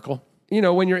hit a miracle.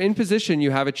 When you're in position,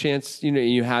 you have a chance,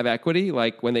 you have equity,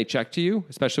 like when they check to you,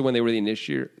 especially when they were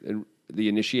the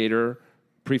initiator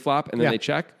pre-flop, and then they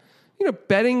check.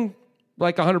 Betting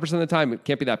like 100% of the time, it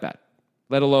can't be that bad,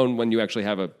 let alone when you actually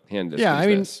have a hand.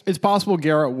 It's possible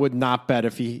Garrett would not bet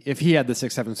if he had the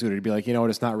 6-7 suited. He'd be like,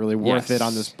 it's not really worth it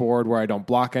on this board where I don't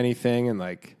block anything, and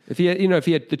like if he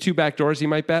had the 2 back doors, he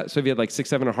might bet. So if he had like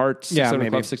 6-7 of hearts, 6-7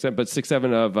 of clubs, 6-7, but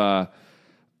 6-7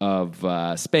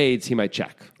 of spades, he might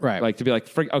check. Right. Like to be like,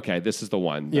 okay, this is the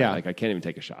one. Yeah. Like I can't even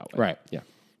take a shot with. Right. Yeah.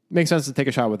 Makes sense to take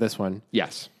a shot with this one.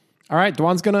 Yes. All right.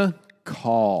 Dwan's going to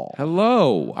call.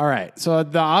 Hello. All right. So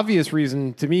the obvious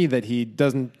reason to me that he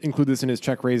doesn't include this in his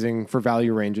check raising for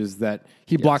value range is that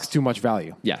he blocks too much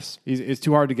value. Yes. It's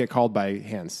too hard to get called by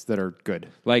hands that are good.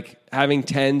 Like having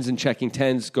 10s and checking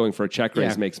 10s going for a check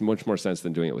raise makes much more sense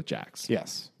than doing it with jacks.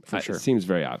 Yes, for sure. It seems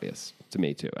very obvious to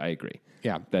me too. I agree.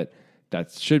 Yeah. That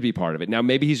should be part of it. Now,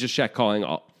 maybe he's just check calling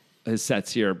all his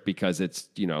sets here because it's,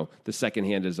 the second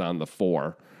hand is on the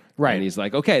 4. Right. And he's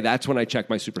like, okay, that's when I check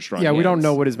my super strong hands. We don't hands.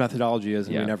 know what his methodology is,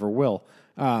 and we never will.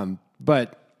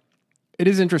 But it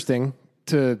is interesting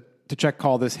to check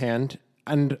call this hand.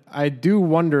 And I do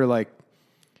wonder, like,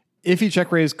 if he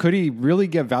check raised, could he really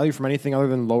get value from anything other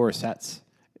than lower sets?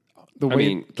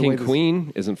 King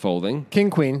Queen isn't folding. King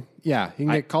Queen. Yeah, he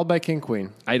can get called by King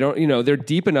Queen. I don't, they're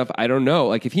deep enough. I don't know.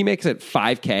 Like if he makes it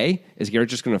 5K, is Garrett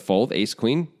just going to fold Ace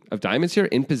Queen of diamonds here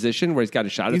in position where he's got a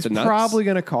shot at the nuts? He's probably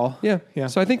going to call. Yeah.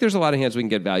 So I think there's a lot of hands we can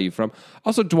get value from.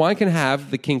 Also, Dwan can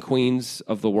have the King Queens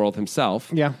of the world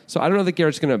himself. Yeah. So I don't know that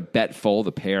Garrett's going to bet fold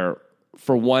a pair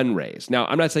for one raise. Now,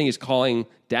 I'm not saying he's calling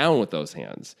down with those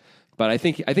hands, but I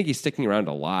think he's sticking around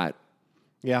a lot.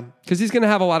 Yeah. Because he's going to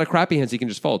have a lot of crappy hands he can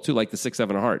just fold too, like the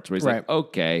 6-7 of hearts, where he's like,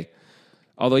 okay.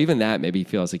 Although even that, maybe he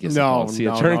feels like he's a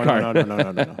turn card.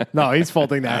 No. No, he's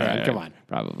folding that hand. Come on.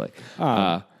 Probably.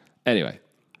 Anyway.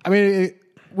 I mean,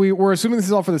 we're assuming this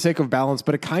is all for the sake of balance,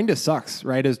 but it kind of sucks,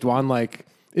 right? As Dwan,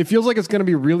 it feels like it's going to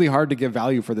be really hard to give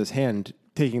value for this hand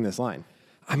taking this line.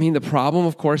 I mean, the problem,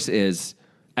 of course, is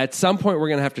at some point we're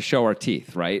going to have to show our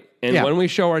teeth, right? And when we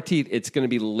show our teeth, it's going to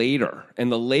be later.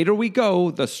 And the later we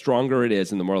go, the stronger it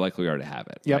is and the more likely we are to have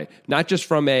it. Yep. Right? Not just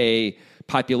from a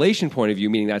population point of view,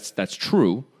 meaning that's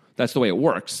true. That's the way it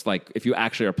works. Like if you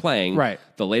actually are playing,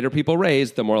 the later people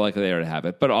raise, the more likely they are to have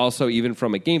it. But also even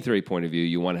from a game theory point of view,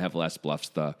 you want to have less bluffs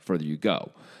the further you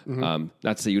go. Mm-hmm.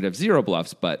 Not to say you'd have 0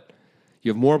 bluffs, but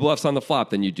You have more bluffs on the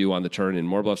flop than you do on the turn, and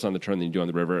more bluffs on the turn than you do on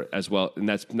the river as well. And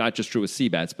that's not just true with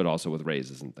C-bets, but also with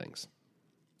raises and things.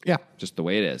 Yeah. Just the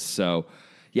way it is. So,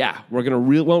 yeah, we're going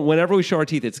to whenever we show our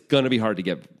teeth, it's going to be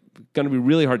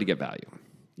really hard to get value.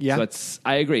 Yeah. So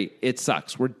I agree. It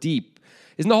sucks. We're deep.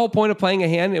 Isn't the whole point of playing a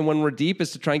hand and when we're deep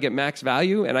is to try and get max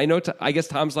value? And I know, I guess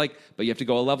Tom's like, but you have to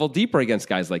go a level deeper against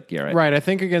guys like Garrett. Right. I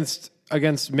think against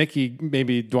Mickey,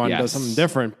 maybe Dwan does something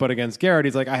different, but against Garrett,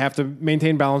 he's like, I have to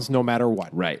maintain balance no matter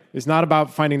what. Right. It's not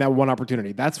about finding that one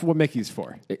opportunity. That's what Mickey's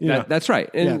for. That's right.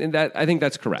 And that I think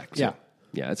that's correct. Yeah.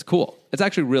 Yeah, it's cool. It's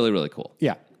actually really, really cool.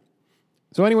 Yeah.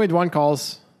 So anyway, Dwan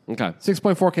calls. Okay.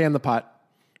 6.4K in the pot.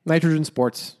 Nitrogen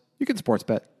Sports. You can sports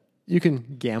bet. You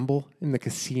can gamble in the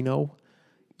casino.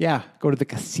 Yeah, go to the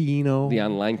casino. The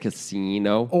online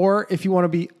casino. Or if you want to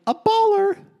be a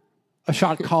baller, a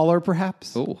shot caller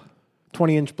perhaps. Oh.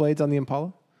 20-inch blades on the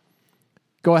Impala.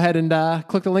 Go ahead and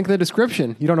click the link in the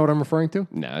description. You don't know what I'm referring to?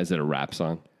 No, is it a rap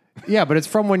song? Yeah, but it's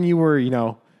from when you were, in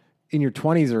your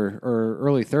 20s or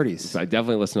early 30s. So I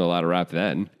definitely listened to a lot of rap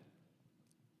then.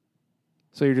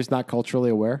 So you're just not culturally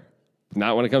aware?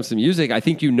 Not when it comes to music. I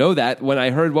think you know that. When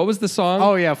I heard, what was the song?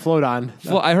 Oh, yeah, Float On.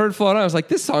 I heard Float On. I was like,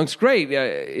 this song's great.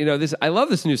 I love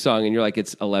this new song. And you're like,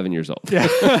 it's 11 years old. Yeah,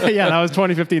 yeah, that was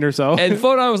 2015 or so. And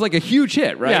Float On was like a huge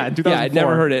hit, right? Yeah, in 2004. I'd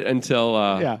never heard it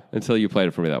until you played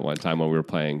it for me that one time when we were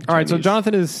playing. All right, so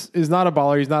Jonathan is not a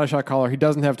baller. He's not a shot caller. He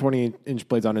doesn't have 20-inch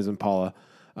blades on his Impala.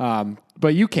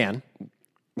 But you can.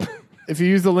 If you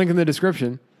use the link in the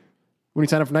description when you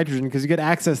sign up for Nitrogen, because you get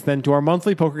access then to our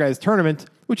monthly Poker Guys tournament,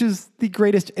 which is the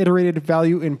greatest iterated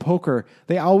value in poker.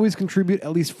 They always contribute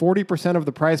at least 40% of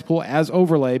the prize pool as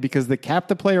overlay because they cap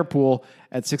the player pool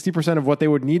at 60% of what they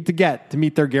would need to get to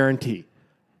meet their guarantee,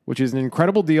 which is an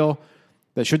incredible deal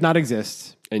that should not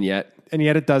exist. And yet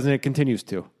it does, and it continues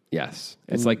to. Yes.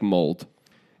 It's like mold.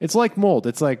 It's like mold.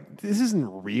 It's like, this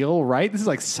isn't real, right? This is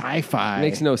like sci-fi. It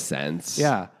makes no sense.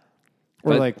 Yeah.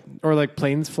 Or like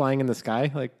planes flying in the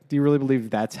sky. Like, do you really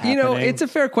believe that's happening? It's a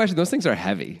fair question. Those things are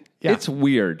heavy. Yeah. It's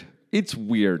weird.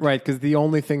 Right, because the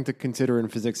only thing to consider in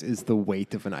physics is the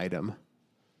weight of an item.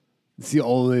 It's the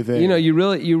only thing.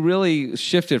 You really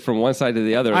shifted from one side to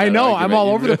the other. I know. I'm all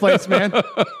over the place, man.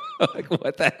 Like,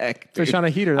 what the heck? Fish on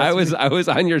a heater. I was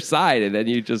on your side, and then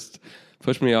you just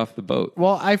pushed me off the boat.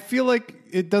 Well, I feel like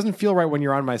it doesn't feel right when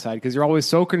you're on my side because you're always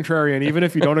so contrarian, even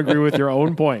if you don't agree with your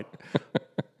own point.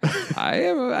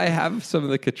 I have some of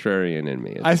the contrarian in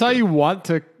me. I saw you want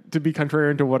to be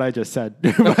contrarian to what I just said,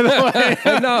 by the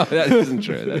way. No, that isn't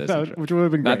true. That isn't true. Which would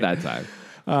have been great. Not that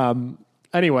time.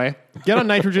 Anyway, get on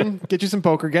Nitrogen, get you some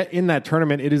poker, get in that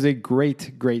tournament. It is a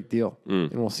great, great deal.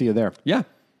 And we'll see you there. Yeah.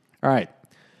 All right.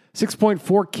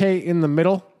 6.4K in the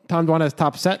middle. Tom Dwan has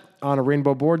top set on a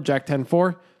rainbow board, Jack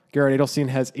 10-4. Garrett Adelstein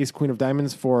has ace queen of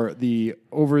diamonds for the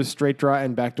overs, straight draw,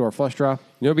 and backdoor flush draw.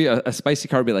 It'd be a spicy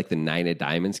card would be like the 9 of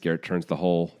diamonds. Garrett turns the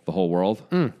whole world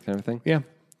kind of thing. Yeah.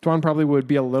 Dwan probably would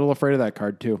be a little afraid of that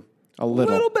card, too. A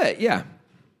little. A little bit, yeah.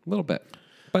 A little bit.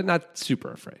 But not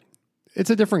super afraid. It's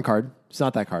a different card. It's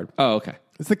not that card. Oh, okay.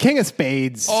 It's the king of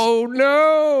spades. Oh,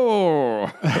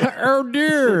 no. Oh,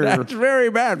 dear. That's very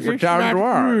bad for Tom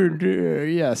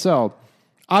Dwan. Yeah, so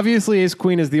obviously ace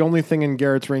queen is the only thing in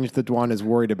Garrett's range that Dwan is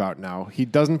worried about now. He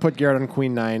doesn't put Garrett on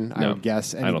queen 9, I would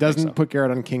guess, and he doesn't put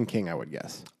Garrett on king king, I would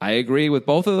guess. I agree with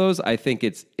both of those. I think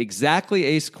it's exactly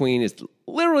ace queen is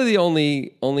literally the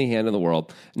only hand in the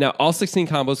world. Now, all 16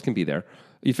 combos can be there.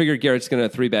 You figure Garrett's going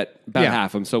to 3-bet about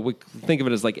half them, so we think of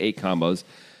it as like 8 combos.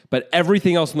 But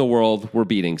everything else in the world, we're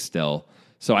beating still.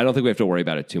 So I don't think we have to worry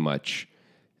about it too much.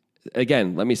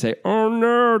 Again, let me say, oh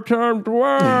no, Tom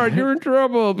Dwan, you're in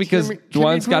trouble. Because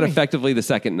Dwan's got effectively the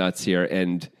second nuts here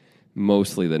and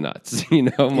mostly the nuts.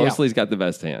 Mostly he's got the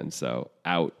best hand. So,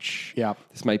 ouch. Yeah.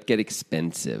 This might get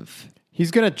expensive. He's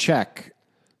going to check.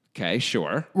 Okay,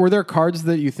 sure. Were there cards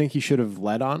that you think he should have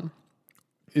led on?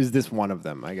 Is this one of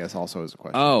them, I guess, also is a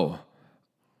question. Oh,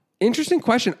 interesting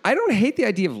question. I don't hate the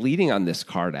idea of leading on this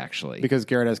card, actually. Because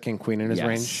Garrett has king queen in his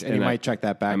range, and he might check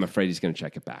that back. I'm afraid he's going to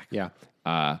check it back. Yeah.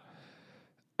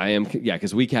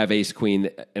 Because we have ace queen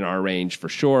in our range for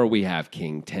sure. We have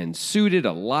king 10 suited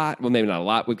a lot. Well, maybe not a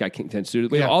lot. We've got king 10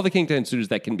 suited. We have all the king 10 suited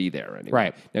that can be there anyway.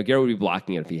 Right. Now, Garrett would be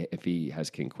blocking it if he has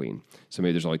king queen. So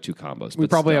maybe there's only 2 combos. We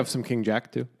probably have some king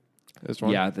jack, too.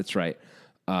 Yeah, that's right.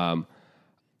 So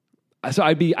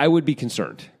I would be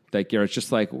concerned that Garrett's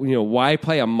just like, why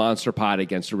play a monster pot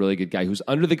against a really good guy who's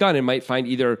under the gun and might find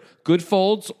either good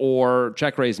folds or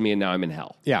check raise me and now I'm in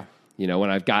hell. Yeah. When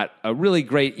I've got a really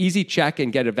great easy check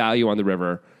and get a value on the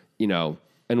river, in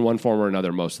one form or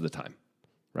another most of the time,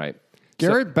 right?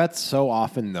 Garrett bets so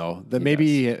often, though, that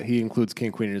maybe he includes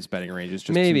king queen in his betting range. It's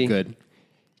just too good.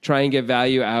 Try and get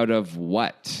value out of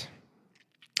what?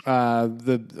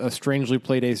 The strangely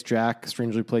played ace jack,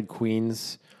 strangely played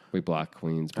queens. We block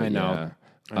queens, but I know.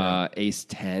 Ace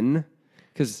 10.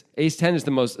 Because ace 10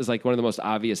 is like one of the most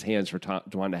obvious hands for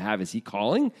Dwan to have. Is he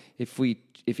calling? If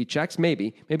he checks,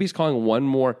 maybe he's calling one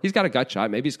more. He's got a gut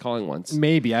shot. Maybe he's calling once.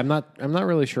 Maybe I'm not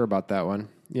really sure about that one.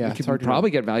 Yeah, he could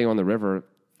probably get value on the river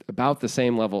about the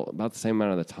same level, about the same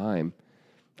amount of the time.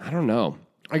 I don't know.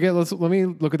 Let me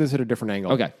look at this at a different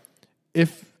angle. Okay.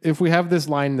 If we have this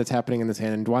line that's happening in this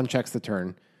hand and Dwan checks the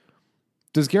turn,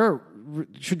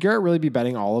 should Garrett really be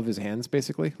betting all of his hands,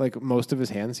 basically? Like most of his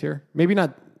hands here? Maybe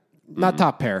not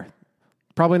top pair.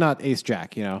 Probably not ace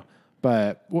jack,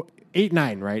 but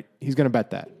 8-9, right? He's going to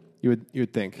bet that. You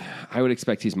would think. I would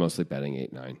expect he's mostly betting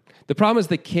 8-9. The problem is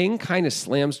the king kind of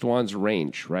slams Dwan's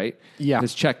range, right? Yeah.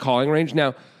 His check calling range.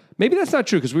 Now, maybe that's not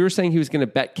true because we were saying he was going to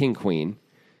bet king queen.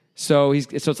 So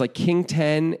it's like king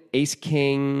 10, ace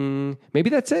king. Maybe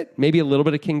that's it. Maybe a little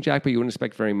bit of king jack, but you wouldn't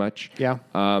expect very much. Yeah.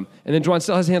 And then Dwan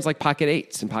still has hands like pocket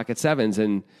 8s and pocket 7s,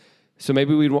 and so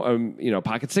maybe we'd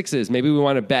pocket 6s. Maybe we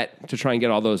want to bet to try and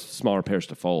get all those smaller pairs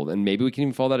to fold, and maybe we can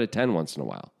even fold out a 10 once in a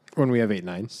while when we have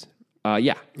 8-9s.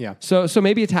 Yeah. Yeah. So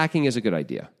maybe attacking is a good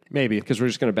idea. Maybe because we're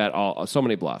just going to bet so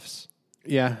many bluffs.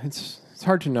 Yeah, it's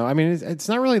hard to know. I mean, it's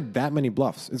not really that many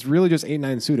bluffs. It's really just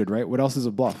 8-9 suited, right? What else is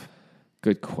a bluff?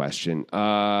 Good question.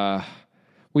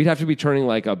 We'd have to be turning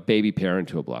like a baby pair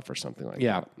into a bluff or something like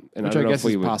that. And which I guess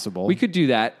is possible. We could do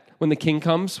that. When the king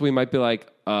comes, we might be like,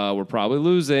 we're probably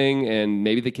losing, and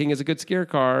maybe the king is a good scare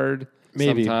card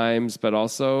sometimes, but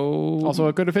also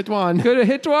it could have hit Dwan. Could have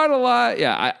hit Dwan a lot.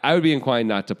 Yeah, I would be inclined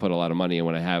not to put a lot of money in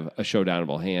when I have a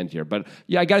showdownable hand here. But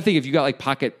yeah, I got to think if you got like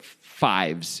pocket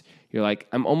 5s, you're like,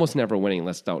 I'm almost never winning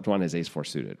unless Dwan has ace 4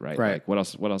 suited, right? Right. Like, what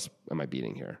else am I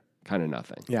beating here? Kind of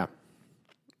nothing. Yeah.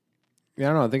 Yeah,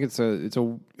 I don't know. I think it's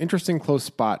a interesting close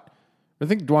spot. I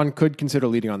think Dwan could consider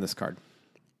leading on this card.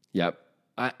 Yep.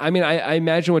 I mean, I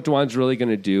imagine what Dwan's really going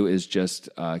to do is just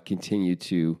continue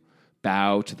to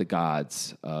bow to the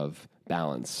gods of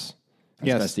balance as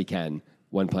best he can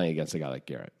when playing against a guy like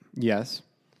Garrett. Yes.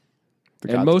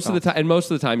 And most of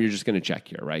the time, you're just going to check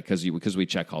here, right? Because we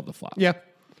check called the flop. Yeah.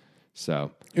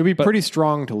 So it would be pretty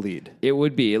strong to lead. It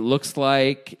would be. It looks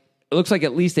like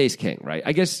at least ace king, right?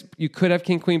 I guess you could have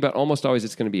king queen, but almost always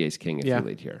it's going to be ace king if you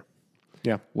lead here.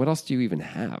 Yeah. What else do you even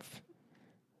have?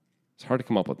 It's hard to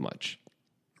come up with much.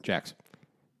 Jacks,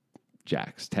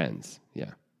 10s.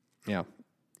 Yeah. Yeah.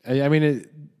 I mean,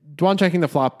 Dwan checking the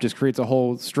flop just creates a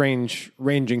whole strange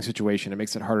ranging situation. It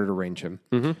makes it harder to range him,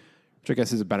 which I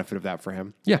guess is a benefit of that for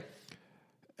him. Yeah.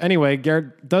 Anyway,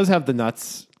 Garrett does have the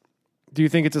nuts. Do you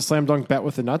think it's a slam dunk bet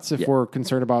with the nuts if we're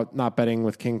concerned about not betting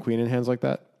with king queen in hands like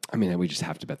that? I mean, we just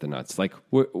have to bet the nuts. Like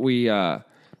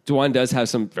Dwan does have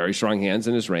some very strong hands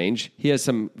in his range. He has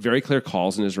some very clear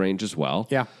calls in his range as well.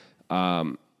 Yeah.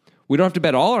 We don't have to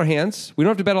bet all our hands. We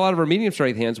don't have to bet a lot of our medium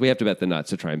strength hands. We have to bet the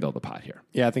nuts to try and build the pot here.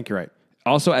 Yeah, I think you're right.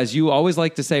 Also, as you always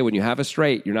like to say, when you have a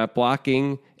straight, you're not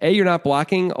blocking. A, you're not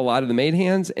blocking a lot of the made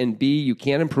hands, and B, you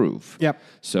can't improve. Yep.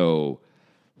 So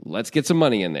let's get some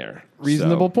money in there.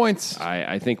 Reasonable points.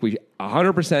 I think we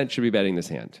 100% should be betting this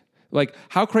hand. Like,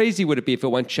 how crazy would it be if it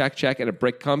went check, check, and a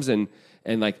brick comes and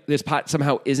like this pot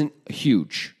somehow isn't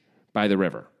huge by the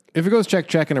river? If it goes check,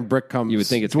 check, and a brick comes, you would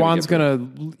think it's Dwan's going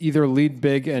to either lead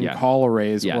big and call a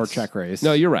raise or check raise.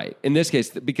 No, you're right. In this case,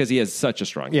 because he has such a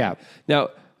strong hand.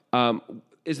 Now,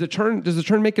 does the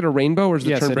turn make it a rainbow, or does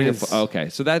the turn bring it? Okay,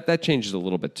 so that changes a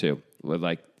little bit too.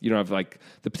 Like, you don't have like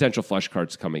the potential flush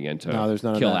cards coming in to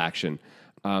kill action.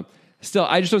 Still,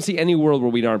 I just don't see any world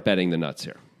where we aren't betting the nuts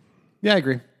here. Yeah, I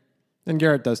agree. And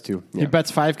Garrett does too. He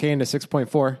bets 5K into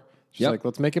 6.4. Just like,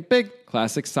 let's make it big.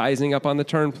 Classic sizing up on the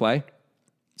turn play.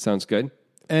 Sounds good.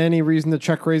 Any reason to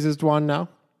check raises Dwan now?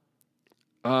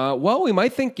 Well, we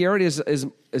might think Garrett is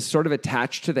sort of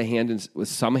attached to the hand with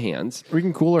some hands. We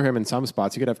can cooler him in some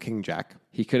spots. He could have king jack.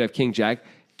 He could have king jack.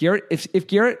 Garrett, if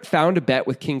Garrett found a bet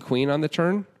with king queen on the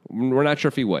turn, we're not sure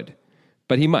if he would,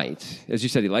 but he might. As you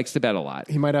said, he likes to bet a lot.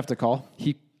 He might have to call.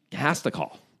 He has to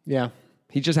call. Yeah.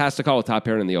 He just has to call with top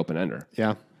pair and the open ender.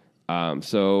 Yeah.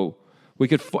 So we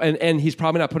could, and he's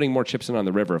probably not putting more chips in on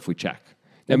the river if we check.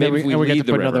 Now, maybe if we get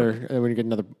to put river. we get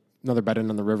another bet in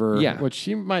on the river, which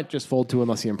he might just fold to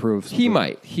unless he improves. He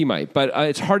might, but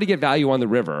it's hard to get value on the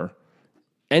river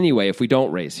anyway if we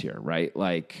don't raise here, right?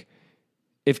 Like,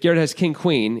 if Garrett has king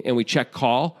queen and we check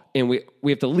call and we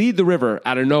have to lead the river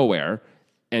out of nowhere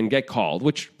and get called,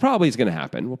 which probably is going to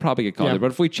happen. We'll probably get called there,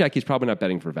 but if we check, he's probably not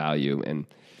betting for value, and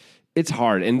It's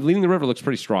hard. And leading the river looks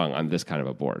pretty strong on this kind of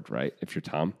a board, right? If you're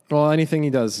Tom. Well, anything he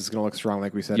does is going to look strong,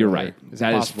 like we said. You're earlier. right. It's That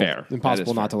is impossible- fair.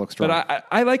 Impossible not to look strong. But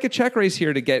I like a check raise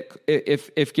here to get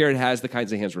if Garrett has the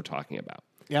kinds of hands we're talking about.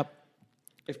 Yep.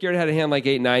 If Garrett had a hand like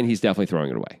 8-9, he's definitely throwing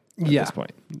it away at this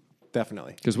point.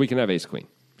 Definitely. Because we can have ace-queen.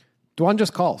 Dwan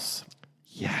just calls.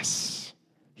 Yes,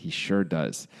 he sure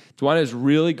does. Dwan is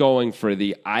really going for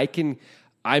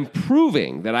I'm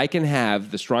proving that I can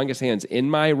have the strongest hands in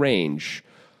my range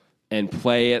and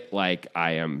play it like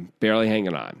I am barely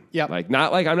hanging on. Yep.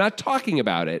 Not like I'm not talking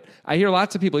about it. I hear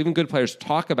lots of people, even good players,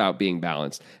 talk about being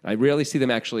balanced. And I rarely see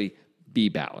them actually be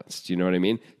balanced. You know what I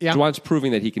mean? Yeah. Dwan's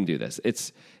proving that he can do this.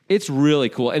 It's really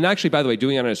cool. And actually, by the way,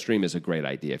 doing it on a stream is a great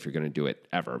idea if you're going to do it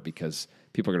ever, because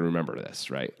people are going to remember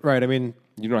this, right? Right. I mean,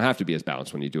 You don't have to be as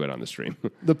balanced when you do it on the stream.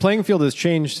 the playing field has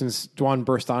changed since Dwan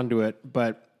burst onto it,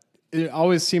 but it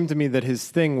always seemed to me that his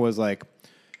thing was like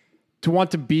to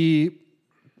want to be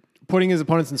putting his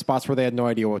opponents in spots where they had no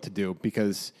idea what to do,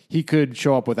 because he could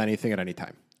show up with anything at any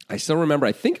time. I still remember,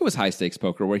 I think it was high stakes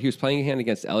poker, where he was playing a hand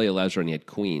against Ellie Alezra and he had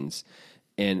queens.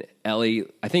 And Ellie,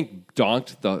 I think,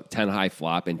 donked the 10 high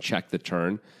flop and checked the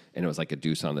turn. And it was like a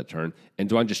deuce on the turn. And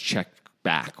Dwan just checked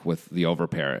back with the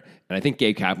overpair. And I think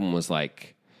Gabe Kaplan was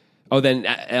like, oh, then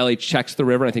Ellie checks the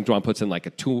river. And I think Dwan puts in like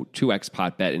a 2x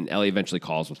pot bet. And Ellie eventually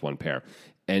calls with one pair.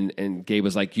 And Gabe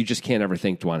was like, you just can't ever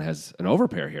think Dwan has an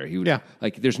overpair here. He would,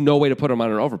 like, there's no way to put him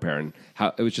on an overpair. And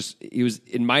how it was just, he was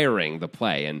admiring the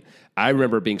play. And I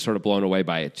remember being sort of blown away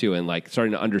by it too, and like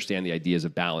starting to understand the ideas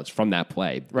of balance from that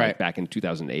play, right, like back in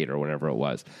 2008 or whenever it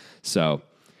was. So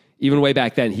even way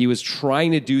back then, he was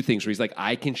trying to do things where he's like,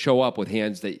 I can show up with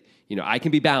hands that, I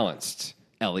can be balanced,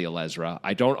 Ellie Alezra.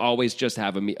 I don't always just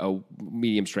have a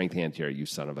medium strength hand here, you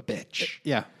son of a bitch.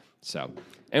 Yeah. So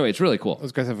anyway, it's really cool.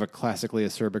 Those guys have a classically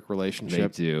acerbic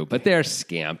relationship. They do, but they're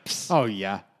scamps. Oh,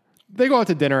 yeah. They go out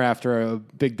to dinner after a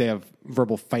big day of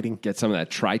verbal fighting. Get some of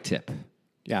that tri-tip.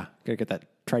 Yeah, gotta get that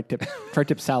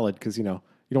tri-tip salad, because, you don't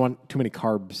want too many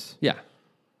carbs. Yeah.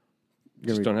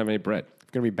 Just don't have any bread.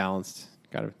 It's going to be balanced.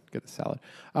 Got to get the salad.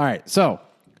 All right, so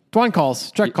Dwan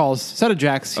calls, check calls, set of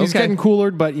jacks. He's getting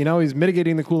cooler, but, he's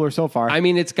mitigating the cooler so far. I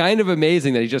mean, it's kind of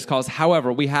amazing that he just calls.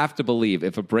 However, we have to believe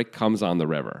if a brick comes on the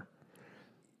river,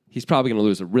 he's probably going to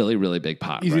lose a really, really big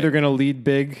pot. He's either going to lead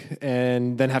big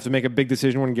and then have to make a big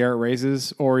decision when Garrett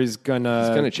raises, or he's going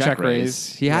to check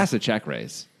raise. He has to check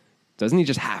raise. Doesn't he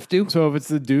just have to? So if it's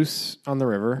the deuce on the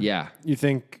river, you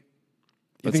think...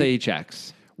 Let's say he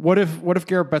checks. What if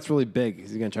Garrett bets really big? Is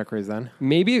he going to check raise then?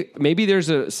 Maybe there's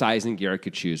a sizing Garrett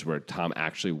could choose where Tom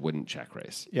actually wouldn't check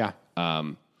raise. Yeah.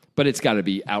 But it's got to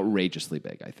be outrageously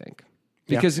big, I think.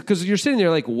 Because you're sitting there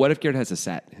like, what if Garrett has a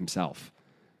set himself?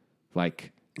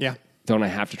 Like, don't I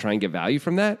have to try and get value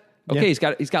from that? Okay, he's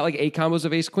got like 8 combos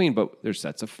of ace queen, but there's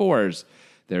sets of 4s.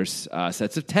 There's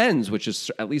sets of 10s, which is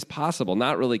at least possible,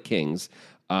 not really kings.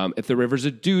 If the river's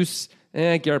a deuce,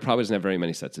 Garrett probably doesn't have very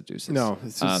many sets of deuces. No,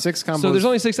 it's 6 combos. So there's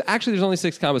only 6. Actually, there's only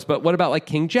 6 combos. But what about like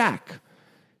king jack?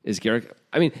 Is Garrett?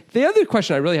 I mean, the other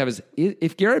question I really have is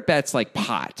if Garrett bets like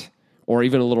pot or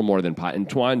even a little more than pot, and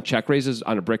Dwan check raises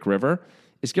on a brick river,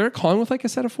 is Garrett calling with like a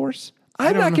set of 4s?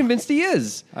 I'm not convinced he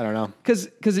is. I don't know.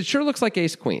 Because it sure looks like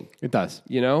ace queen. It does.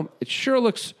 It sure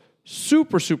looks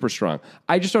super, super strong.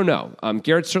 I just don't know.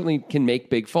 Garrett certainly can make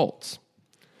big folds.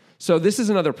 So this is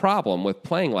another problem with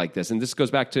playing like this. And this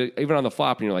goes back to even on the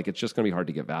flop, and you're like, it's just going to be hard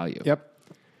to get value. Yep.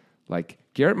 Like,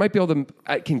 Garrett might be able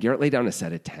to... Can Garrett lay down a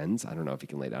set of 10s? I don't know if he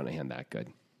can lay down a hand that good.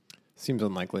 Seems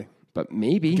unlikely. But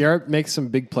maybe. Garrett makes some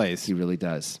big plays. He really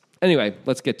does. Anyway,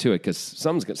 let's get to it, because it's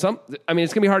going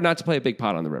to be hard not to play a big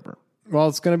pot on the river. Well,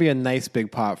 it's going to be a nice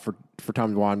big pot for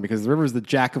Tom Dwan, because the river is the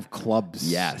jack of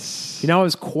clubs. Yes.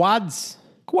 His quads.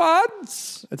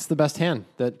 Quads! It's the best hand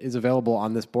that is available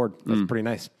on this board. That's pretty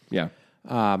nice. Yeah.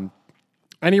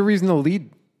 Any reason to lead?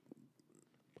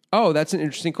 Oh, that's an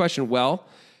interesting question. Well,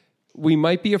 we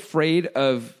might be afraid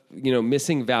of,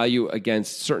 missing value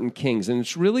against certain kings. And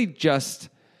it's really just,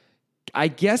 I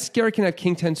guess Garrett can have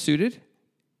king 10 suited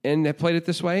and have played it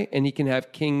this way, and he can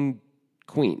have king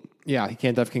queen. Yeah, he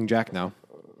can't have king jack now.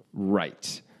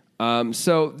 Right.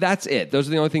 So that's it. Those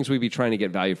are the only things we'd be trying to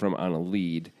get value from on a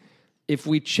lead. If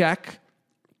we check,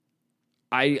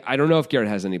 I don't know if Garrett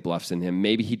has any bluffs in him.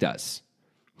 Maybe he does.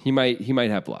 He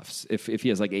might have bluffs. If he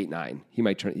has like 8-9, he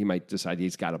might decide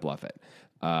he's got to bluff it.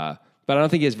 But I don't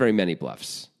think he has very many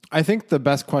bluffs. I think the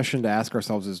best question to ask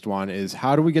ourselves is, Dwan, is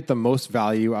how do we get the most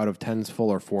value out of 10s full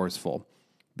or 4s full?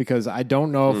 Because I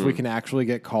don't know if we can actually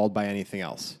get called by anything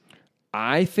else.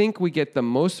 I think we get the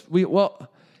most.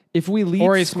 If we lead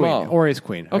or ace small, queen, or ace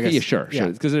queen. Okay, sure.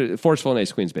 Because forceful and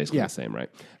ace queen is basically the same, right?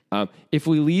 If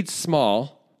we lead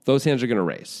small, those hands are going to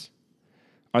raise.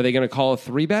 Are they going to call a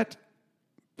 3-bet?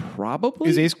 Probably.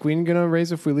 Is ace queen going to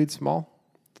raise if we lead small?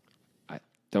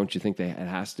 Don't you think it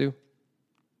has to?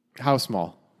 How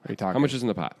small are you talking? How much is in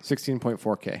the pot?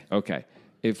 16.4K. Okay.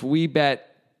 If we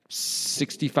bet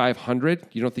 6,500,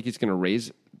 you don't think he's going to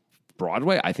raise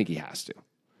Broadway? I think he has to.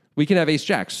 We can have ace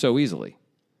jacks so easily.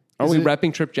 Are we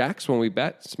repping trip jacks when we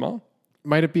bet small?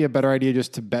 Might it be a better idea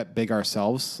just to bet big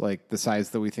ourselves, like the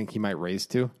size that we think he might raise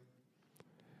to?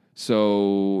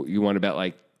 So you want to bet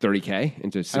like 30K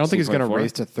into 16.4? I don't think he's going to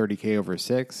raise to 30K over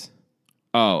 6.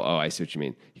 Oh, I see what you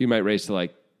mean. He might raise to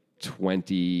like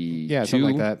 22. Yeah, something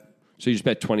like that. So you just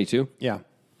bet 22? Yeah.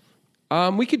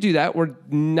 We could do that. We're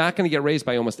not going to get raised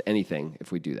by almost anything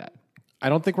if we do that. I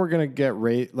don't think we're going to get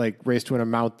raised to an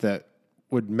amount that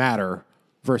would matter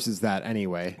versus that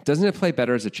anyway. Doesn't it play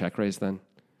better as a check raise then?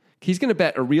 He's going to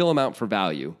bet a real amount for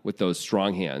value with those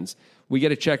strong hands. We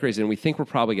get a check raise and we think we're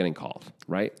probably getting called,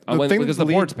 right? Because the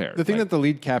board's paired. The thing that the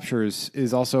lead captures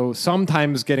is also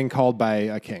sometimes getting called by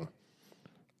a king.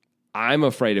 I'm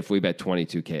afraid if we bet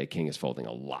 22K, a king is folding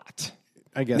a lot.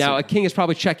 I guess. Now, a king is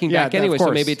probably checking back anyway,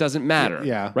 so maybe it doesn't matter.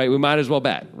 Yeah. Right? We might as well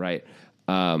bet, right?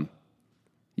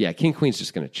 King queen's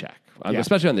just going to check,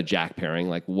 especially on the jack pairing.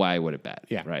 Like, why would it bet?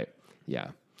 Yeah. Right? Yeah.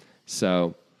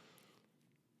 So,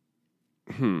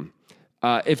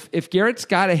 if Garrett's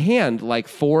got a hand like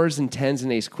 4s and 10s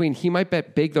and ace queen, he might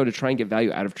bet big, though, to try and get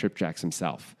value out of trip jacks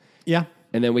himself. Yeah.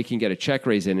 And then we can get a check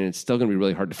raise in, and it's still going to be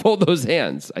really hard to fold those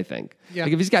hands, I think. Yeah.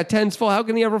 Like, if he's got 10s full, how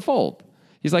can he ever fold?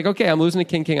 He's like, okay, I'm losing a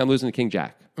king, I'm losing a king,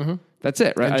 jack. Mm-hmm. That's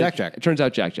it, right? And jack, jack. It turns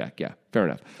out jack, jack. Yeah, fair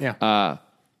enough. Yeah.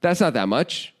 That's not that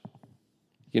much.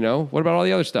 What about all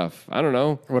the other stuff? I don't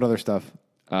know. What other stuff?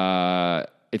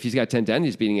 If he's got 10-10,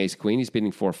 he's beating ace queen, he's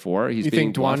beating 4-4. You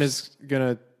think Dwan is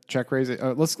going to check raise it?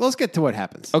 Let's get to what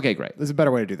happens. Okay, great. There's a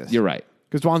better way to do this. You're right.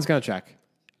 Because Dwan's going to check.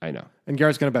 I know. And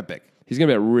Garrett's going to bet big. He's going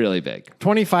to bet really big.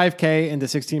 25K into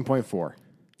 16.4.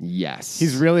 Yes.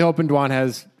 He's really hoping Dwan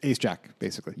has ace jack,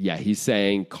 basically. Yeah, he's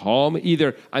saying, call me.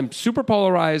 Either I'm super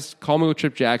polarized, call me with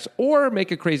trip jacks, or make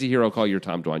a crazy hero call. You're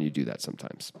Tom Dwan. You do that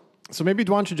sometimes. So maybe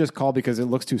Dwan should just call because it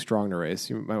looks too strong to raise.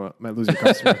 You might lose your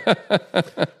customer.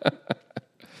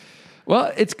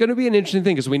 Well, it's going to be an interesting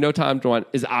thing because we know Tom Dwan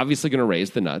is obviously going to raise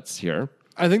the nuts here.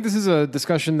 I think this is a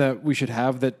discussion that we should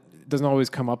have that doesn't always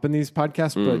come up in these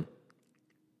podcasts, but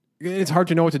it's hard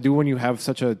to know what to do when you have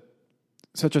such a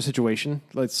situation.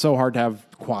 It's so hard to have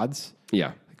quads.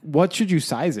 Yeah. What should you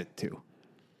size it to?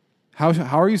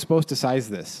 How are you supposed to size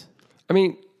this? I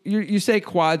mean, you say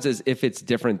quads as if it's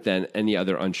different than any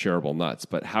other unshareable nuts,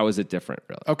 but how is it different,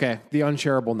 really? Okay, the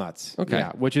unshareable nuts. Okay.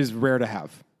 Yeah, which is rare to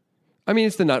have. I mean,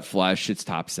 it's the nut flush. It's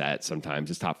top set.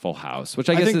 Sometimes it's top full house, which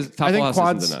I guess is top full house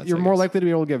quads, isn't the nuts. you're more likely to be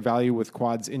able to get value with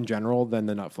quads in general than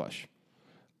the nut flush.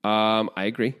 I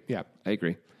agree. Yeah. I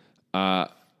agree.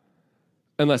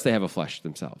 Unless they have a flush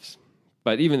themselves.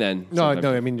 But even then... No,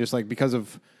 I mean, just like because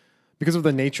of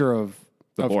the nature of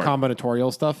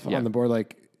combinatorial stuff on the board,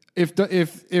 like if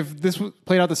this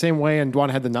played out the same way and Dwan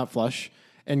had the nut flush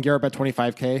and Garrett bet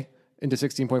 25K into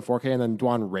 16.4K and then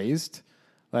Dwan raised,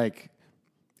 like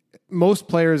most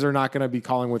players are not going to be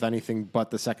calling with anything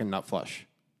but the second nut flush.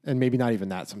 And maybe not even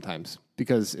that sometimes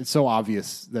because it's so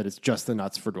obvious that it's just the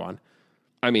nuts for Dwan.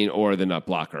 I mean, or the nut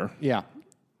blocker. Yeah.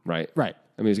 Right? Right.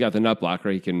 I mean, he's got the nut blocker.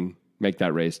 He can make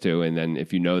that raise too. And then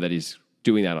if you know that he's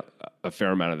doing that a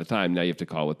fair amount of the time, now you have to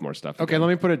call with more stuff. Okay, let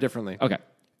me put it differently. Okay.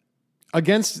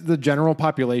 Against the general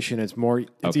population, it's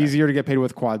easier to get paid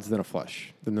with quads than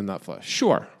the nut flush.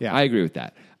 Sure. Yeah. I agree with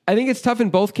that. I think it's tough in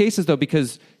both cases, though,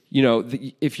 because,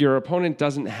 if your opponent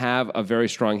doesn't have a very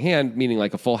strong hand, meaning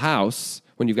like a full house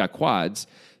when you've got quads,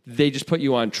 they just put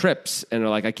you on trips and are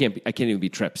like, I can't even be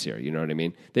trips here. You know what I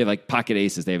mean? They have like pocket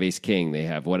aces. They have ace king. They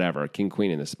have whatever, king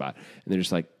queen in this spot. And they're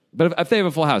just like, but if they have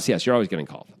a full house, yes, you're always getting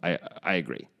called. I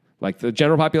agree. Like the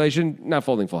general population, not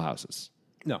folding full houses.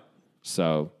 No.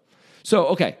 So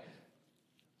okay.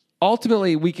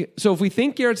 Ultimately, if we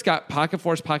think Garrett's got pocket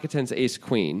fours, pocket tens, ace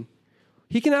queen,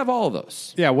 he can have all of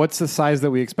those. Yeah, what's the size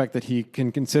that we expect that he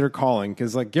can consider calling?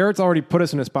 Because like Garrett's already put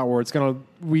us in a spot where it's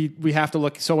we have to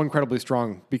look so incredibly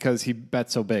strong because he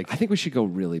bets so big. I think we should go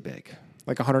really big,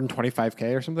 like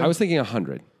 125K or something. I was thinking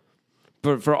 100.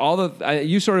 But for all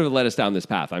you sort of led us down this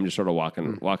path. I'm just sort of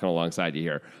walking alongside you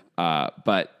here.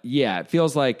 But yeah, it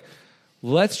feels like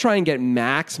let's try and get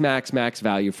max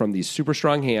value from these super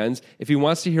strong hands. If he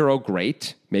wants to hero,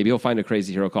 great. Maybe he'll find a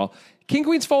crazy hero call. King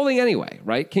Queen's folding anyway,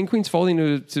 right? King Queen's folding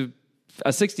to a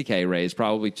 60K raise,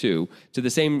 probably to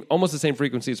almost the same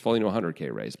frequency as folding to a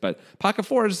 100K raise. But pocket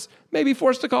fours may be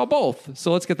forced to call both.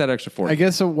 So let's get that extra 40. I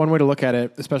guess one way to look at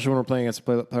it, especially when we're playing against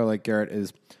a player like Garrett,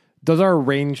 is does our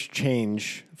range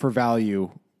change for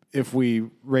value if we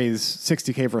raise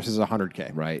 60K versus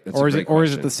 100K? Right. Or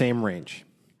is it the same range?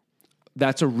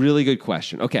 That's a really good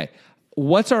question. Okay.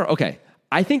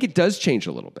 I think it does change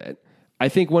a little bit. I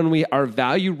think when our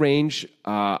value range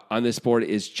on this board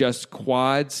is just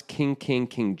quads,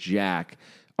 king, jack.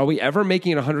 Are we ever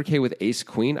making it 100K with ace,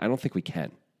 queen? I don't think we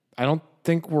can. I don't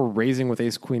think we're raising with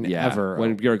ace, queen ever.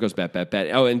 When Garrett goes bet.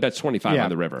 Oh, and bets 25 on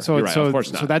the river. So, You're right. Of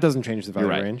course not. So that doesn't change the value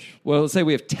range. Well, let's say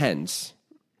we have tens.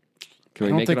 Can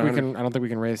we make it 100? I don't think we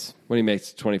can raise. When he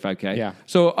makes 25K? Yeah.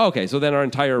 So then our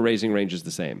entire raising range is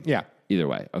the same. Yeah. Either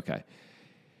way. Okay.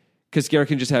 Because Garrett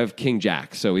can just have king,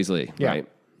 jack so easily, right?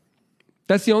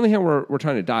 That's the only hand we're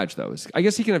trying to dodge, though. I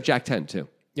guess he can have jack 10, too.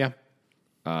 Yeah.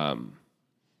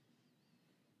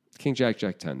 King, jack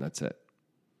 10. That's it.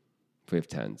 If we have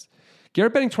tens.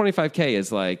 Garrett betting 25K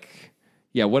is like,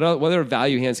 what other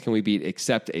value hands can we beat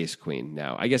except ace, queen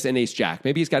now? I guess an ace, jack.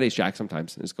 Maybe he's got ace, jack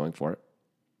sometimes and is going for it.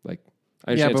 Like,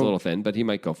 I understand it's a little thin, but he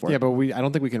might go for it. Yeah, but I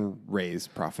don't think we can raise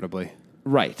profitably.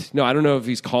 Right. No, I don't know if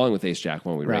he's calling with ace, jack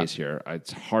when we raise here.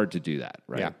 It's hard to do that,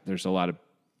 right? Yeah. There's a lot of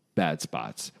bad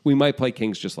spots. We might play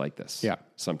kings just like this. Yeah.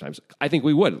 Sometimes. I think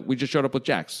we would. We just showed up with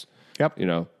jacks. Yep.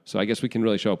 So I guess we can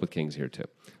really show up with kings here too,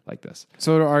 like this.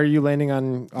 So are you landing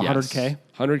on 100K? Yes.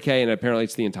 100K, and apparently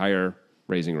it's the entire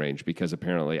raising range because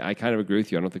apparently I kind of agree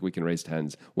with you. I don't think we can raise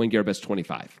tens when Garrett bets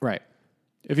 25. Right.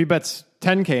 If he bets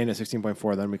 10K into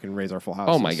 16.4, then we can raise our full house.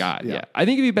 Oh my God, yeah. I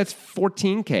think if he bets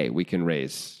 14K, we can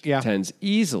raise tens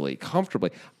easily,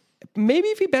 comfortably. Maybe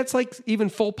if he bets like even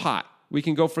full pot, we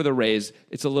can go for the raise.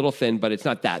 It's a little thin, but it's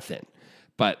not that thin.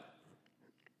 But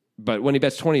when he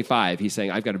bets 25, he's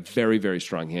saying, I've got a very, very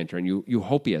strong hand here. And you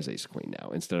hope he has ace queen now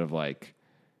instead of like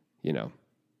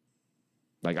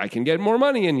I can get more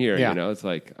money in here. Yeah. It's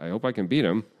like, I hope I can beat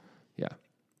him. Yeah.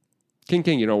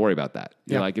 King, you don't worry about that.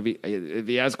 You're like, if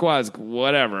he has quads,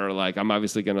 whatever, like I'm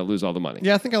obviously going to lose all the money.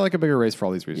 Yeah, I think I like a bigger raise for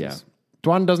all these reasons. Yeah.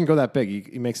 Dwan doesn't go that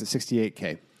big. He makes it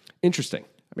 68K. Interesting.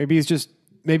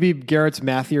 Maybe Garrett's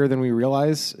mathier than we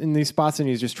realize in these spots, and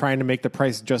he's just trying to make the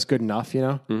price just good enough,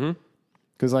 Mm-hmm.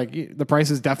 Because the price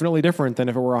is definitely different than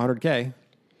if it were 100K.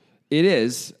 It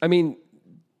is. I mean,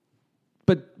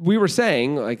 but we were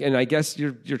saying, and I guess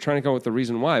you're trying to come up with the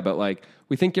reason why, but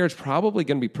we think Garrett's probably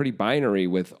going to be pretty binary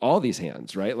with all these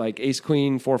hands, right? Like ace,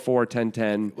 queen, 4-4,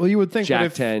 10-10. Well, you would think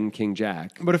jack 10, king,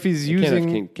 jack. But if he's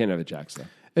using can't have a jack, so.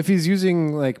 If he's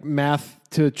using math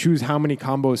to choose how many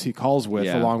combos he calls with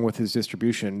along with his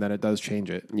distribution, then it does change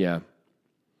it. Yeah.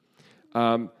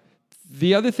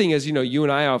 The other thing is, you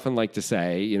and I often like to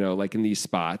say, like in these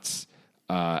spots,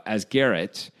 as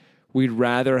Garrett, we'd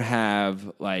rather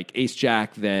have like ace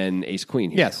jack than ace queen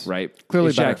here. Yes. Right? Clearly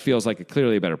ace better. Jack feels like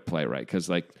clearly a better play, right? Because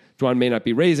Dwan may not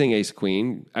be raising ace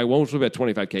queen. I won't flip at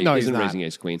 25K. No, He isn't he's not. raising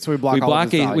ace queen. So we block all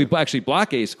of his value. We actually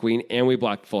block ace queen and we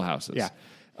block full houses.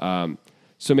 Yeah.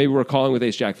 So maybe we're calling with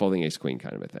ace jack folding ace queen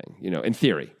kind of a thing. In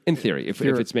theory, if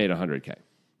it's made 100K.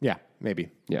 Yeah, maybe.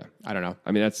 Yeah. I don't know.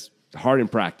 I mean, that's hard in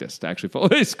practice to actually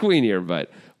fold ace queen here,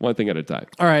 but one thing at a time.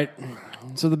 All right.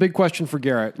 So the big question for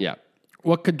Garrett. Yeah.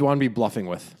 What could Dwan be bluffing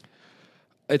with?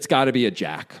 It's got to be a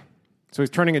jack. So he's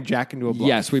turning a jack into a bluff?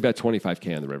 Yes, we bet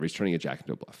 25K on the river. He's turning a jack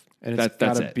into a bluff. And it's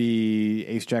got to be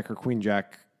ace jack or queen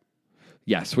jack.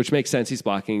 Yes, which makes sense. He's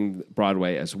blocking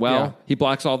Broadway as well. Yeah. He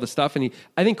blocks all the stuff, and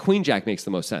I think queen jack makes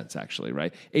the most sense, actually,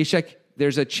 right? Ace jack,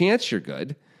 there's a chance you're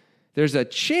good. There's a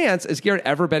chance, is Garrett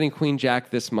ever betting queen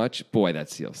jack this much? Boy, that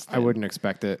seals thin. I wouldn't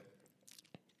expect it.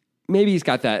 Maybe he's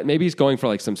got that. Maybe he's going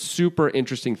for some super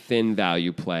interesting thin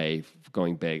value play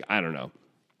going big. I don't know.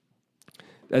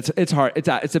 It's hard.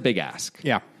 It's a big ask.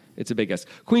 Yeah. It's a big ask.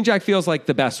 Queen jack feels like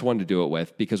the best one to do it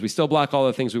with because we still block all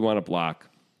the things we want to block.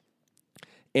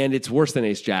 And it's worse than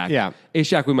ace jack. Yeah. Ace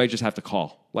jack, we might just have to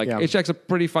call. Ace jack's a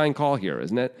pretty fine call here,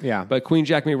 isn't it? Yeah. But queen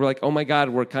jack, maybe we're like, oh my God,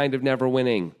 we're kind of never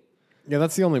winning. Yeah,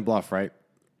 that's the only bluff, right?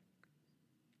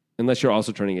 Unless you're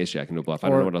also turning ace jack into a bluff. I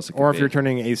don't know what else it could be. Or if you're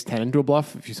turning ace 10 into a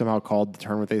bluff, if you somehow called the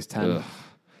turn with ace 10. Ugh.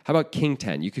 How about king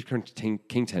 10? You could turn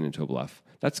king 10 into a bluff.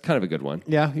 That's kind of a good one.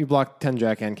 Yeah, you block 10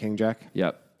 jack and king jack.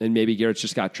 Yep. And maybe Garrett's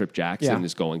just got trip jacks and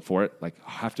is going for it.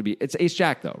 Have to be. It's ace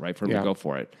jack though, right? For him to go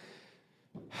for it.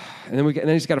 And then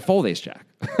he's got to fold ace jack.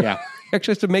 Yeah. He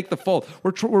actually has to make the fold.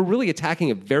 We're really attacking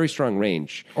a very strong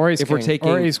range. Or ace if king. We're taking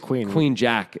or ace queen. Queen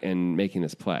jack and making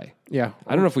this play. Yeah.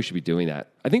 I don't know if we should be doing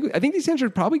that. I think these hands are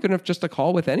probably good enough just to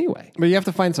call with anyway. But you have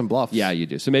to find some bluffs. Yeah, you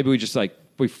do. So maybe we just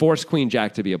we force queen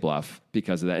jack to be a bluff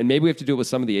because of that. And maybe we have to do it with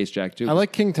some of the ace jack too. I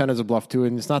like king 10 as a bluff too,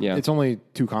 and it's only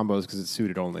two combos because it's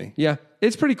suited only. Yeah.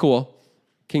 It's pretty cool.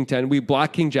 King 10. We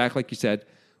block king jack like you said.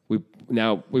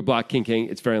 We block king king.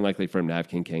 It's very unlikely for him to have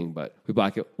king king, but we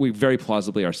block it. We very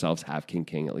plausibly ourselves have king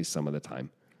king at least some of the time.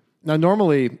 Now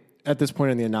normally at this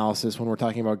point in the analysis, when we're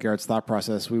talking about Garrett's thought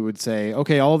process, we would say,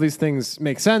 okay, all of these things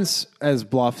make sense as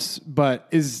bluffs, but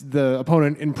is the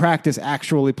opponent in practice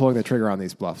actually pulling the trigger on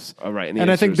these bluffs? All right. And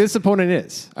I think this opponent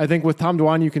is. I think with Tom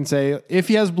Dwan, you can say if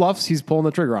he has bluffs, he's pulling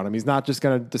the trigger on him. He's not just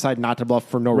going to decide not to bluff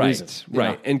for no reason.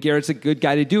 Right. And Garrett's a good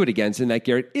guy to do it against, and that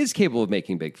Garrett is capable of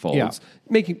making big folds,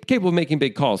 capable of making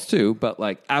big calls too, but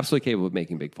like absolutely capable of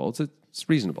making big folds. It's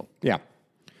reasonable. Yeah.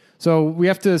 So we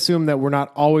have to assume that we're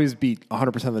not always beat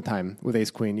 100% of the time with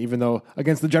ace queen, even though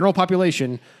against the general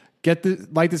population,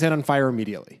 light this hand on fire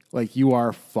immediately. Like you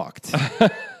are fucked.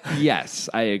 Yes,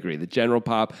 I agree. The general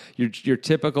pop, your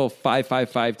typical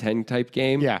 5-5-5-10 type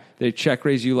game. Yeah. They check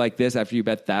raise you like this after you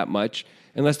bet that much,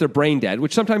 unless they're brain dead,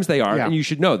 which sometimes they are, and you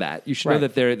should know that. You should know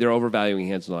that they're overvaluing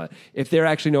hands and all that. If they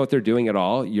actually know what they're doing at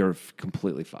all, you're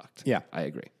completely fucked. Yeah. I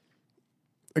agree.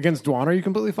 Against Dwan, are you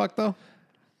completely fucked though?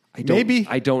 I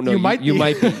don't know. You might be.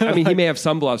 I mean, he may have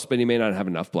some bluffs, but he may not have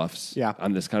enough bluffs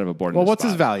on this kind of a board. Well, what's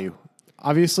his value?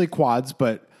 Obviously quads,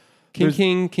 but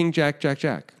king, jack,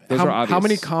 jack. Those are obvious. How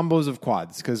many combos of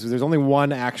quads? Because there's only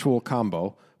one actual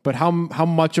combo. But how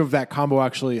much of that combo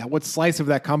actually, what slice of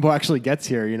that combo actually gets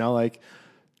here? You know, like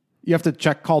you have to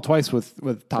check call twice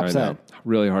with top set.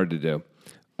 Really hard to do.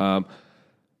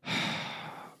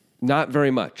 Not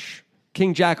very much.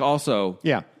 King jack also.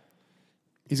 Yeah.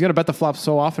 He's going to bet the flop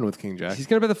so often with king jack. He's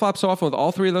going to bet the flop so often with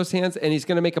all three of those hands, and he's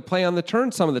going to make a play on the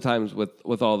turn some of the times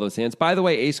with all those hands. By the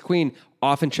way, ace queen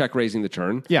often check raising the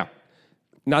turn. Yeah.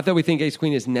 Not that we think ace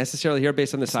queen is necessarily here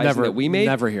based on the sizing that we made.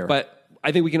 Never here. But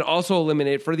I think we can also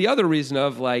eliminate for the other reason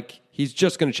of like he's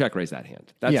just going to check raise that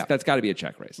hand. That's got to be a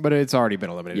check raise. But it's already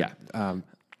been eliminated. Yeah.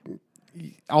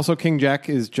 Also, king jack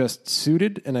is just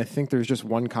suited, and I think there's just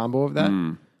one combo of that.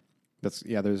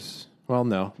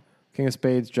 No. King of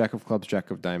spades, jack of clubs,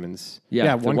 jack of diamonds.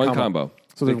 Yeah, one combo.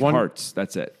 So there's one hearts.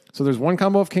 That's it. So there's one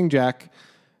combo of king jack,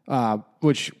 some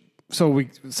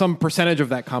percentage of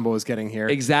that combo is getting here.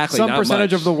 Exactly. Some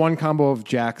percentage of the one combo of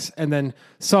jacks, and then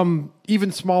some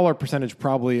even smaller percentage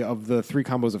probably of the three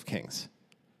combos of kings.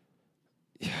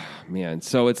 Man,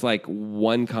 so it's like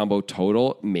one combo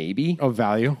total, maybe of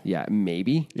value. Yeah,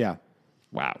 maybe. Yeah.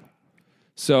 Wow.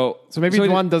 So maybe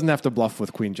Dwan doesn't have to bluff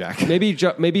with queen jack.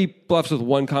 Maybe bluffs with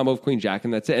one combo of queen jack,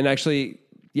 and that's it. And actually,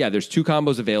 there's two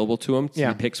combos available to him. So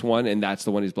he picks one, and that's the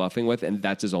one he's bluffing with, and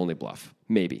that's his only bluff.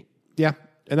 Maybe. Yeah,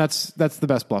 and that's the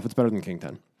best bluff. It's better than king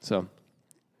 10. So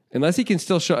unless he can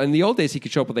still show, in the old days he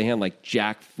could show up with a hand like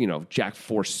jack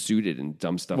 4 suited and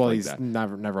dumb stuff like that. Well,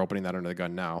 he's never opening that under the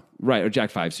gun now. Right, or jack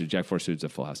 5 suited, jack 4 suited is a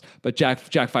full house. But jack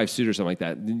 5 suited or something like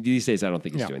that. These days I don't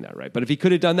think he's doing that right. But if he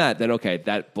could have done that, then okay,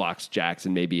 that blocks jacks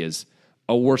and maybe is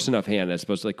a worse enough hand as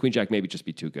opposed to like queen jack maybe just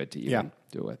be too good to even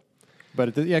do it with.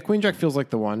 But queen jack feels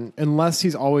like the one. Unless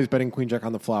he's always betting queen jack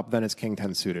on the flop, then it's king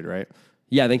 10 suited, right?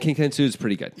 Yeah, then king 10 suited is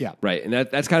pretty good. Yeah. Right, and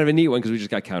that's kind of a neat one because we just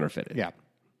got counterfeited. Yeah.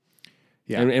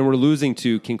 Yeah. And we're losing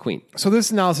to king queen. So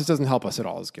this analysis doesn't help us at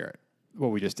all, as Garrett, what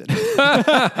we just did.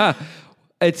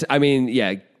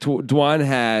 Dwan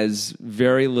has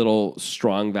very little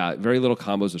strong value, very little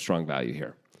combos of strong value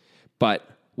here. But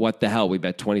what the hell? We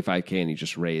bet 25K and he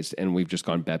just raised, and we've just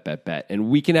gone bet. And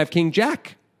we can have king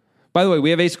jack. By the way,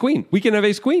 we have ace queen. We can have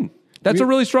ace queen. That's a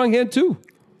really strong hand too.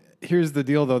 Here's the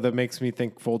deal, though, that makes me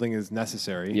think folding is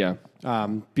necessary. Yeah.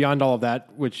 Beyond all of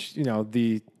that, which,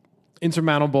 the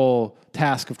insurmountable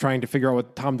task of trying to figure out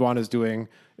what Tom Dwan is doing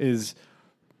is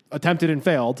attempted and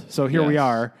failed. So here we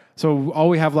are. So all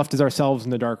we have left is ourselves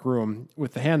in the dark room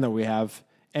with the hand that we have,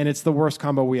 and it's the worst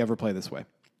combo we ever play this way.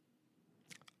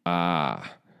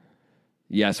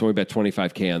 Yes, when we bet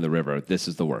 25K on the river, this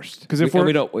is the worst. Because if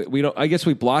we don't. I guess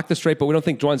we block the straight, but we don't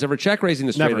think Dwan's ever check raising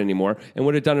the straight anymore, and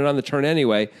would have done it on the turn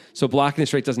anyway. So blocking the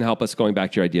straight doesn't help us. Going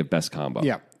back to your idea of best combo.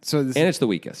 Yeah. It's the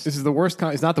weakest. This is the worst.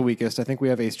 It's not the weakest. I think we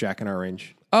have ace jack in our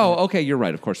range. Oh, okay. You're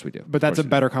right. Of course we do. But that's a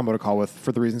better combo to call with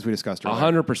for the reasons we discussed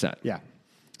earlier. 100%. Yeah.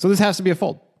 So this has to be a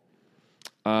fold.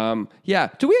 Yeah.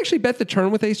 Do we actually bet the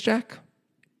turn with ace jack?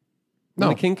 No.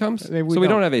 When the king comes? We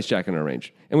don't have ace jack in our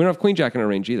range. And we don't have queen jack in our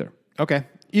range either. Okay.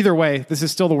 Either way, this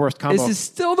is still the worst combo. This is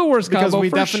still the worst combo we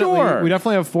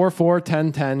definitely have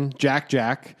 4-4, 10-10,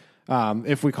 Jack,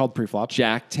 if we called preflop.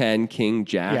 Jack 10, king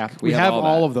Jack. Yeah, we have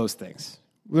all of those things.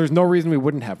 There's no reason we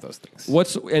wouldn't have those things.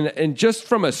 And just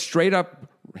from a straight up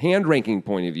hand ranking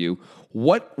point of view,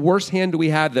 what worse hand do we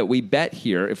have that we bet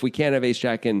here if we can't have ace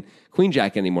jack and queen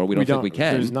jack anymore? We don't think we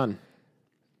can. There's none.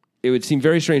 It would seem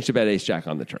very strange to bet ace jack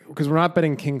on the turn. Because we're not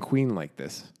betting king queen like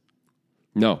this.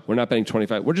 No, we're not betting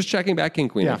 25. We're just checking back king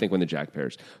queen, I think, when the jack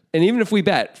pairs. And even if we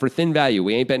bet for thin value,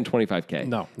 we ain't betting 25K.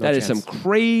 No that chance. Is some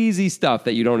crazy stuff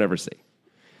that you don't ever see.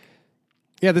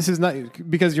 Yeah, this is not,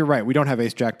 because you're right. We don't have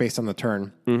ace jack based on the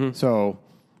turn. Mm-hmm. So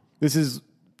This is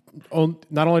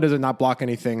not only does it not block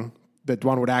anything that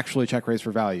Dwan would actually check raise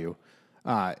for value,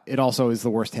 it also is the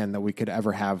worst hand that we could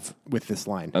ever have with this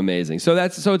line. Amazing. So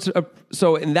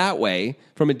so in that way,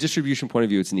 from a distribution point of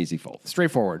view, it's an easy fold.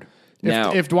 Straightforward.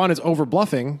 Now, if Dwan is over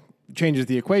bluffing, changes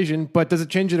the equation, but does it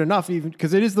change it enough? Even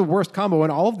because it is the worst combo,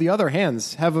 and all of the other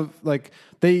hands have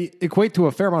they equate to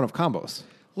a fair amount of combos.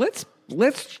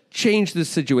 Let's change this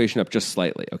situation up just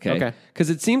slightly, okay? Okay. Because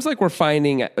it seems like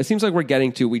we're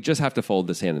getting to, we just have to fold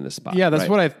this hand in this spot. Yeah, that's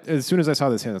right? as soon as I saw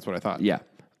this hand, that's what I thought. Yeah.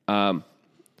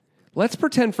 Let's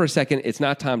pretend for a second it's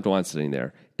not Tom Dwan sitting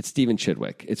there. It's Stephen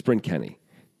Chidwick. It's Bryn Kenny.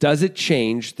 Does it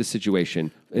change the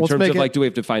situation in terms of do we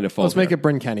have to find a fold? Let's make it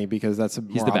Bryn Kenny because that's a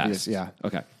He's more the obvious. best. Yeah.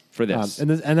 Okay. For this. And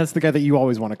that's the guy that you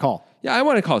always want to call. Yeah, I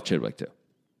want to call Chidwick too.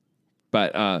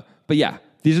 But yeah,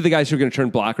 these are the guys who are going to turn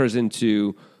blockers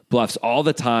into bluffs all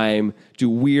the time, do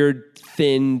weird,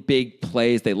 thin, big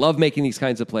plays. They love making these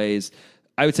kinds of plays.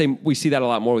 I would say we see that a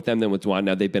lot more with them than with Dwan.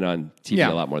 Now, they've been on TV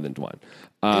a lot more than Dwan.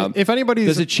 If anybody's...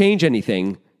 Does it change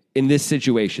anything in this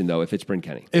situation, though, if it's Bryn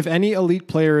Kenny? If any elite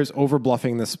player is over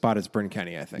bluffing this spot, it's Bryn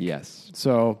Kenny, I think. Yes.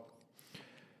 So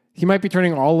he might be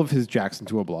turning all of his jacks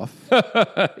into a bluff.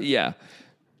 He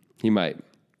might.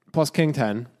 Plus King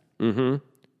 10. Mm-hmm.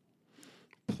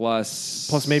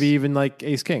 Plus maybe even like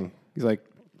Ace King. He's like...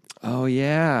 Oh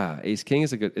yeah, Ace King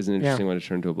is an interesting one to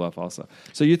turn to a bluff also.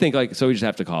 So you think so we just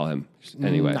have to call him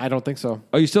anyway? I don't think so.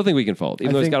 Oh, you still think we can fold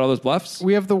even though he's got all those bluffs?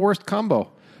 We have the worst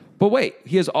combo. But wait,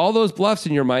 he has all those bluffs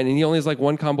in your mind, and he only has like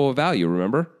one combo of value.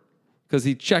 Remember? Because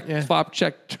he checked flop,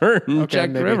 check turn,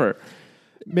 checked river.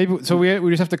 Maybe so. We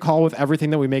just have to call with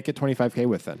everything that we make it 25K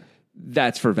with. Then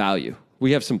that's for value.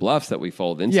 We have some bluffs that we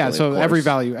fold instantly. Yeah, so every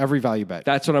value bet.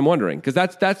 That's what I'm wondering, because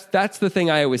that's the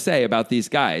thing I always say about these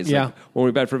guys. Yeah, like, when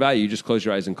we bet for value, you just close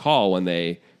your eyes and call when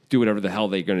they do whatever the hell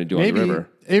they're going to do on the river.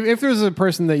 If there's a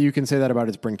person that you can say that about,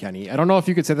 it's Bryn Kenny. I don't know if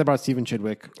you could say that about Stephen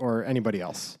Chidwick or anybody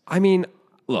else. I mean,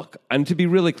 look, and to be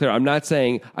really clear, I'm not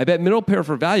saying I bet middle pair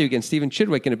for value against Stephen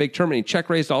Chidwick in a big tournament. He check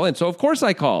raised all in, so of course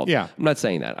I called. Yeah, I'm not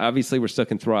saying that. Obviously, we still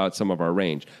can throw out some of our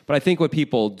range, but I think what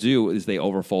people do is they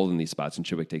overfold in these spots, and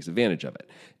Chidwick takes advantage of it.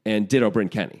 And ditto Bryn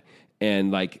Kenny,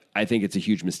 and I think it's a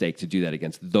huge mistake to do that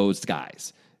against those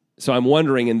guys. So I'm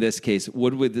wondering in this case,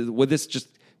 would we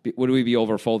be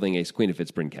overfolding Ace Queen if it's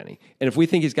Bryn Kenny? And if we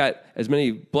think he's got as many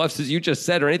bluffs as you just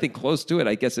said or anything close to it,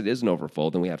 I guess it is an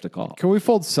overfold and we have to call. Can we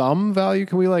fold some value?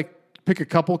 Can we pick a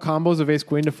couple combos of Ace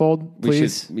Queen to fold,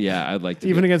 please? I'd like to.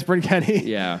 Even against Bryn Kenny?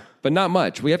 Yeah, but not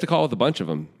much. We have to call with a bunch of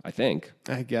them, I think.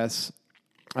 I guess.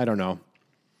 I don't know.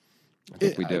 I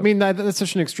think we do. I mean, that's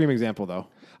such an extreme example, though.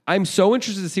 I'm so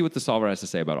interested to see what the solver has to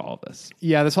say about all of this.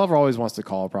 Yeah, the solver always wants to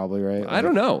call, probably, right? I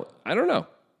don't know.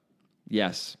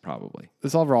 Yes, probably. The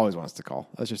solver always wants to call.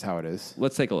 That's just how it is.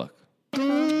 Let's take a look.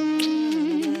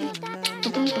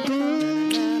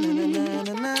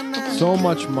 So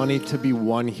much money to be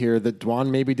won here that Dwan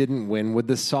maybe didn't win. Would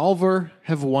the solver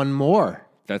have won more?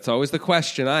 That's always the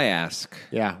question I ask.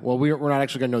 Yeah, well, we're not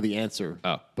actually going to know the answer.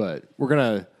 Oh. But we're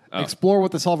going to explore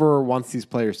what the solver wants these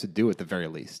players to do at the very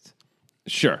least.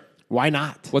 Sure. Why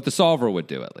not? What the solver would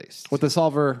do, at least. What the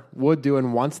solver would do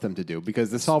and wants them to do,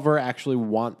 because the solver actually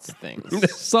wants things. The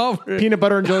solver. Peanut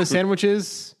butter and jelly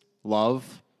sandwiches,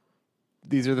 love.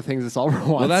 These are the things the solver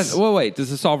wants. Wait. Does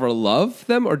the solver love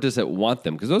them or does it want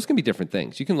them? Because those can be different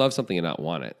things. You can love something and not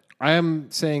want it. I am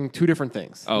saying two different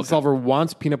things. Okay. The solver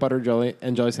wants peanut butter jelly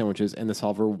and jelly sandwiches, and the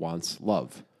solver wants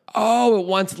love. Oh, it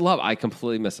wants love. I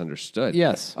completely misunderstood.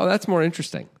 Yes. Oh, that's more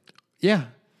interesting. Yeah.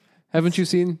 Haven't you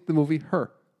seen the movie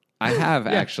Her? I have,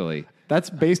 actually.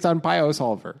 That's based on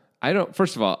BioSolver.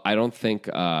 First of all, I don't think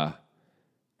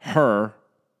Her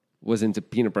was into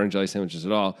peanut butter and jelly sandwiches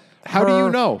at all. How do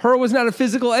you know? Her was not a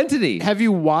physical entity. Have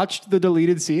you watched the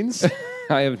deleted scenes?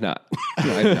 I have not.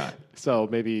 No, I have not. So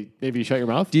maybe you shut your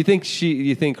mouth. Do you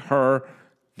think Her,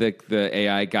 the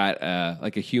AI, got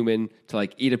like a human to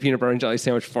eat a peanut butter and jelly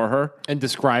sandwich for her and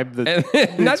describe the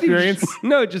experience?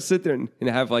 No, just sit there and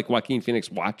have Joaquin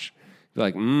Phoenix watch. Be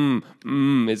like,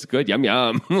 it's good, yum,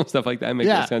 yum, stuff like that. Make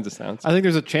those kinds of sounds. I think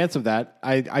there's a chance of that.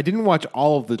 I didn't watch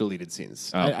all of the deleted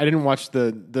scenes. Oh. I didn't watch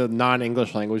the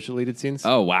non-English language deleted scenes.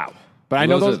 Oh, wow. But I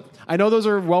know those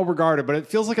are well regarded, but it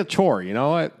feels like a chore,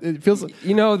 It feels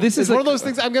this is one of those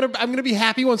things I'm gonna be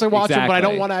happy once I watch it, but I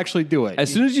don't want to actually do it.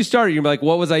 As soon as you start, you're like,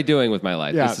 what was I doing with my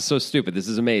life? Yeah. This is so stupid. This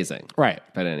is amazing. Right.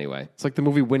 But anyway. It's like the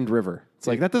movie Wind River. It's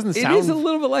like that doesn't sound. It is a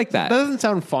little bit like that. That doesn't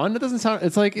sound fun. It doesn't sound.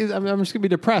 It's like I'm just gonna be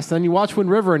depressed. Then you watch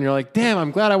Wind River and you're like, damn, I'm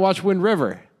glad I watched Wind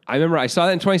River. I remember I saw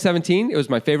that in 2017. It was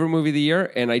my favorite movie of the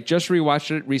year, and I just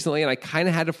rewatched it recently, and I kind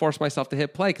of had to force myself to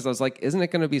hit play because I was like, isn't it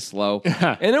going to be slow?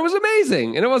 And it was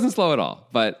amazing, and it wasn't slow at all.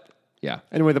 But Yeah.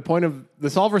 Anyway, the point of the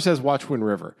solver says watch Win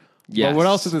River. Yes. But what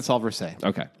else does the solver say?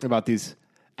 Okay. About these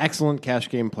excellent cash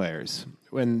game players?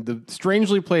 When the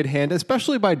strangely played hand,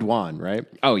 especially by Dwan, right?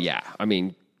 Oh, yeah. I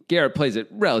mean, Garrett plays it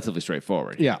relatively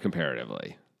straightforward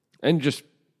comparatively. And just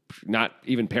not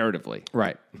even comparatively.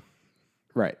 Right.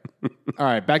 Right. All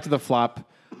right, back to the flop.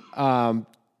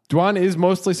 Dwan is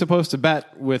mostly supposed to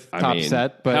bet with top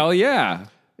set, but hell yeah.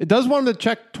 it does want him to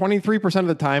check 23% of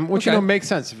the time, which makes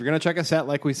sense. If you're going to check a set,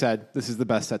 like we said, this is the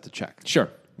best set to check. Sure.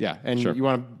 Yeah, and you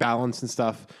want to balance and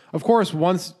stuff. Of course,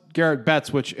 once Garrett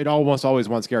bets, which it almost always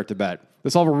wants Garrett to bet, the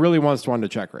solver really wants Dwan to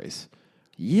check raise.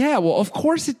 Yeah, well, of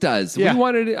course it does. Yeah. We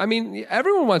wanted. I mean,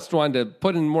 everyone wants Dwan to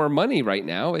put in more money right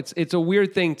now. It's a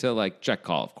weird thing to like check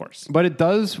call, of course. But it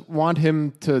does want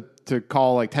him to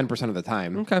call like 10% of the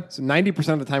time. Okay. So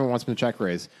 90% of the time it wants him to check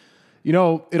raise. You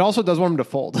know, it also does want him to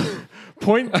fold.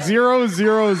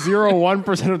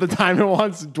 0.0001% of the time it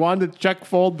wants Dwan to check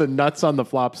fold the nuts on the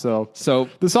flop. So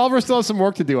the solver still has some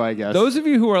work to do, I guess. Those of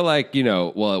you who are like,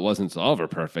 well, it wasn't solver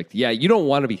perfect. Yeah, you don't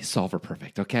want to be solver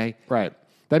perfect, okay? Right.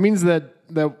 That means that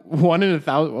 1 in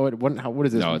 1,000. What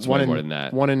is this? No, it's way more than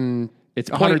that. 1 in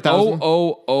it's 100,000.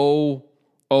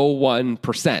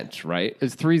 0.00001%, right?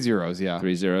 It's 3 zeros, yeah.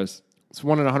 3 zeros. It's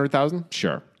 1 in 100,000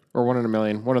 Sure. or 1 in a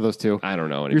million. One of those two. I don't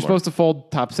know anymore. You're supposed to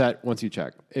fold top set once you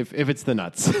check if it's the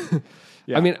nuts.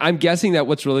 Yeah. I mean, I'm guessing that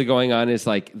what's really going on is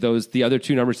like the other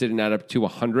two numbers didn't add up to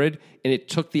 100, and it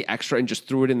took the extra and just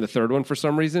threw it in the third one for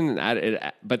some reason, and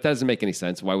but that doesn't make any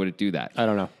sense. Why would it do that? I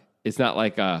don't know. It's not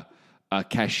like a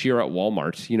cashier at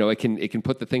Walmart. You know, it can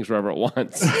put the things wherever it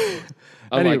wants.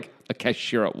 Unlike a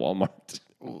cashier at Walmart.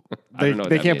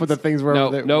 They can't put the things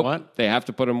wherever they want? They have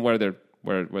to put them where they put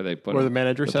where them. the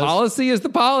manager says. Policy is the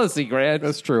policy, Grant.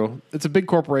 That's true. It's a big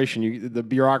corporation. The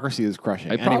bureaucracy is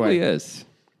crushing. It probably is.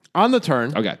 On the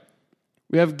turn. Okay.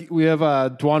 We have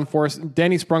Dwan forced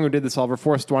Danny Sprung, who did the solver,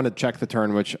 forced Dwan to check the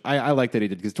turn, which I like that he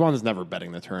did because Dwan is never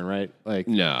betting the turn, right? Like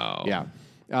no. Yeah.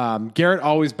 Garrett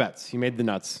always bets. He made the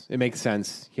nuts. It makes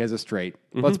sense. He has a straight.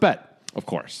 Mm-hmm. Let's bet. Of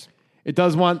course. It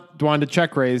does want Dwan to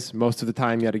check raise most of the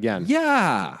time yet again.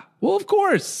 Yeah. Well, of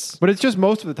course. But it's just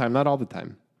most of the time, not all the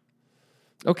time.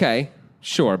 Okay.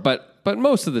 Sure. But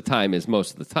most of the time is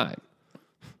most of the time.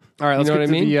 All right. Let's get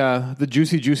to the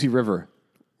juicy river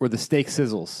where the steak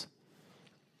sizzles.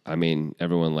 I mean,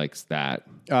 everyone likes that.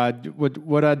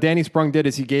 What Danny Sprung did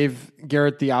is he gave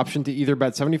Garrett the option to either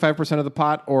bet 75% of the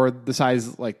pot or the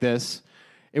size like this.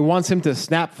 It wants him to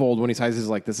snap fold when he sizes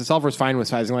like this. The solver's fine with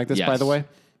sizing like this, by the way,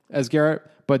 as Garrett,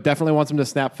 but definitely wants him to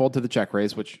snap fold to the check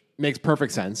raise, which makes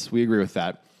perfect sense. We agree with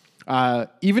that.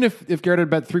 Even if Garrett had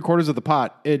bet 3/4 of the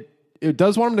pot, it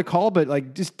does want him to call, but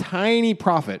like just tiny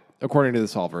profit according to the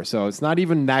solver. So it's not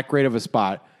even that great of a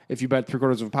spot. If you bet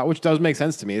 3/4 of a pot, which does make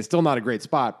sense to me. It's still not a great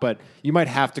spot, but you might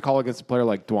have to call against a player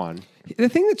like Dwan. The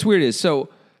thing that's weird is, you're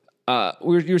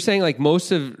saying like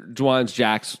most of Dwan's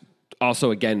jacks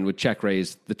also, again, would check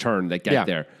raise the turn that get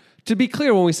there. To be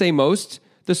clear, when we say most,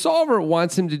 the solver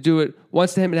wants him to do it,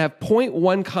 wants him to have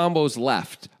 0.1 combos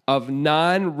left of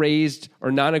non-raised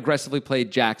or non-aggressively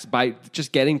played jacks by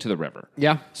just getting to the river.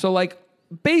 Yeah. So like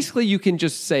basically you can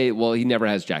just say, well, he never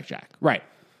has jack-jack. Right.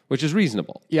 Which is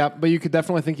reasonable. Yeah, but you could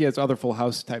definitely think he has other full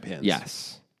house type hands.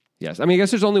 Yes. I mean, I guess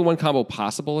there's only one combo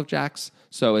possible of jacks.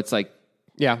 So it's like...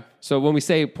 Yeah. So when we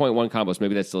say 0.1 combos,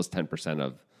 maybe that still is 10%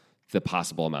 of the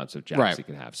possible amounts of jacks you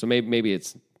can have. So maybe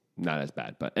it's not as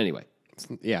bad. But anyway.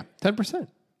 10%.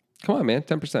 Come on, man.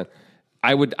 10%.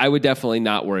 I would definitely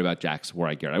not worry about jacks where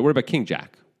I get it. I worry about king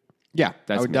jack. Yeah.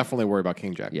 I would definitely worry about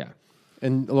king jack. Yeah.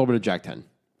 And a little bit of jack 10.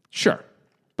 Sure.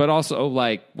 But also,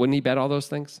 like, wouldn't he bet all those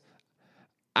things?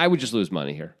 I would just lose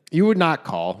money here. You would not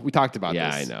call. We talked about this.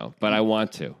 Yeah, I know. But I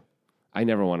want to. I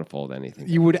never want to fold anything.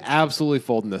 You would absolutely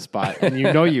fold in this spot, and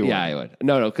you know you would. Yeah, I would.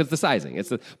 No, because the sizing.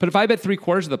 But if I bet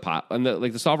 3/4 of the pot, and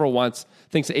the solver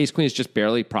thinks the ace queen is just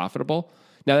barely profitable,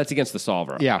 now that's against the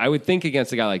solver. Yeah. I would think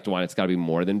against a guy like Dwan, it's got to be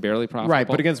more than barely profitable. Right,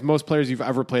 but against most players you've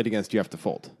ever played against, you have to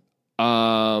fold.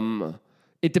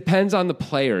 It depends on the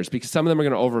players, because some of them are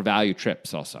going to overvalue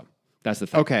trips also. That's the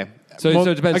thing. Okay. So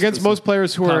it depends. Against most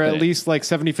players who are at least like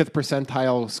 75th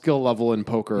percentile skill level in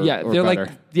poker. Yeah, or they're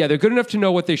better. they're good enough to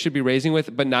know what they should be raising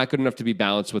with, but not good enough to be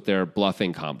balanced with their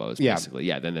bluffing combos, basically.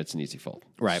 Yeah, then that's an easy fold.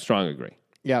 Right. Strong agree.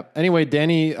 Yeah. Anyway,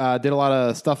 Danny did a lot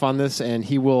of stuff on this, and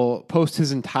he will post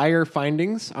his entire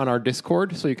findings on our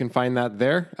Discord, so you can find that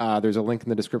there. There's a link in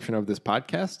the description of this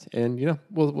podcast, and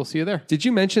we'll see you there. Did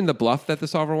you mention the bluff that the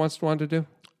solver wants to do?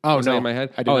 Oh, no. In my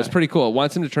head? I did not. It's pretty cool. It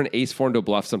wants him to turn ace 4 into a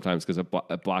bluff sometimes because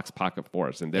it blocks pocket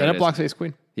fours. And it blocks ace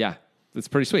queen. Yeah. It's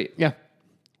pretty sweet. Yeah.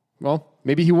 Well,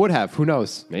 maybe he would have. Who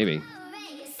knows? Maybe.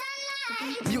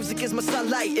 Music music is my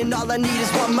sunlight, and all I need is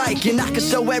one mic, and I can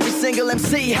show every single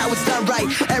MC how it's done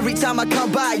right. Every time I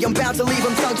come by, I'm bound to leave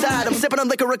them tongue-tied. I'm sipping on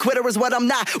liquor, a quitter is what I'm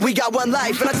not. We got one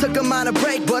life, and I took a minor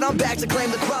break, but I'm back to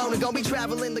claim the throne, and gonna be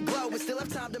traveling the globe, and still have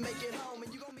time to make it home.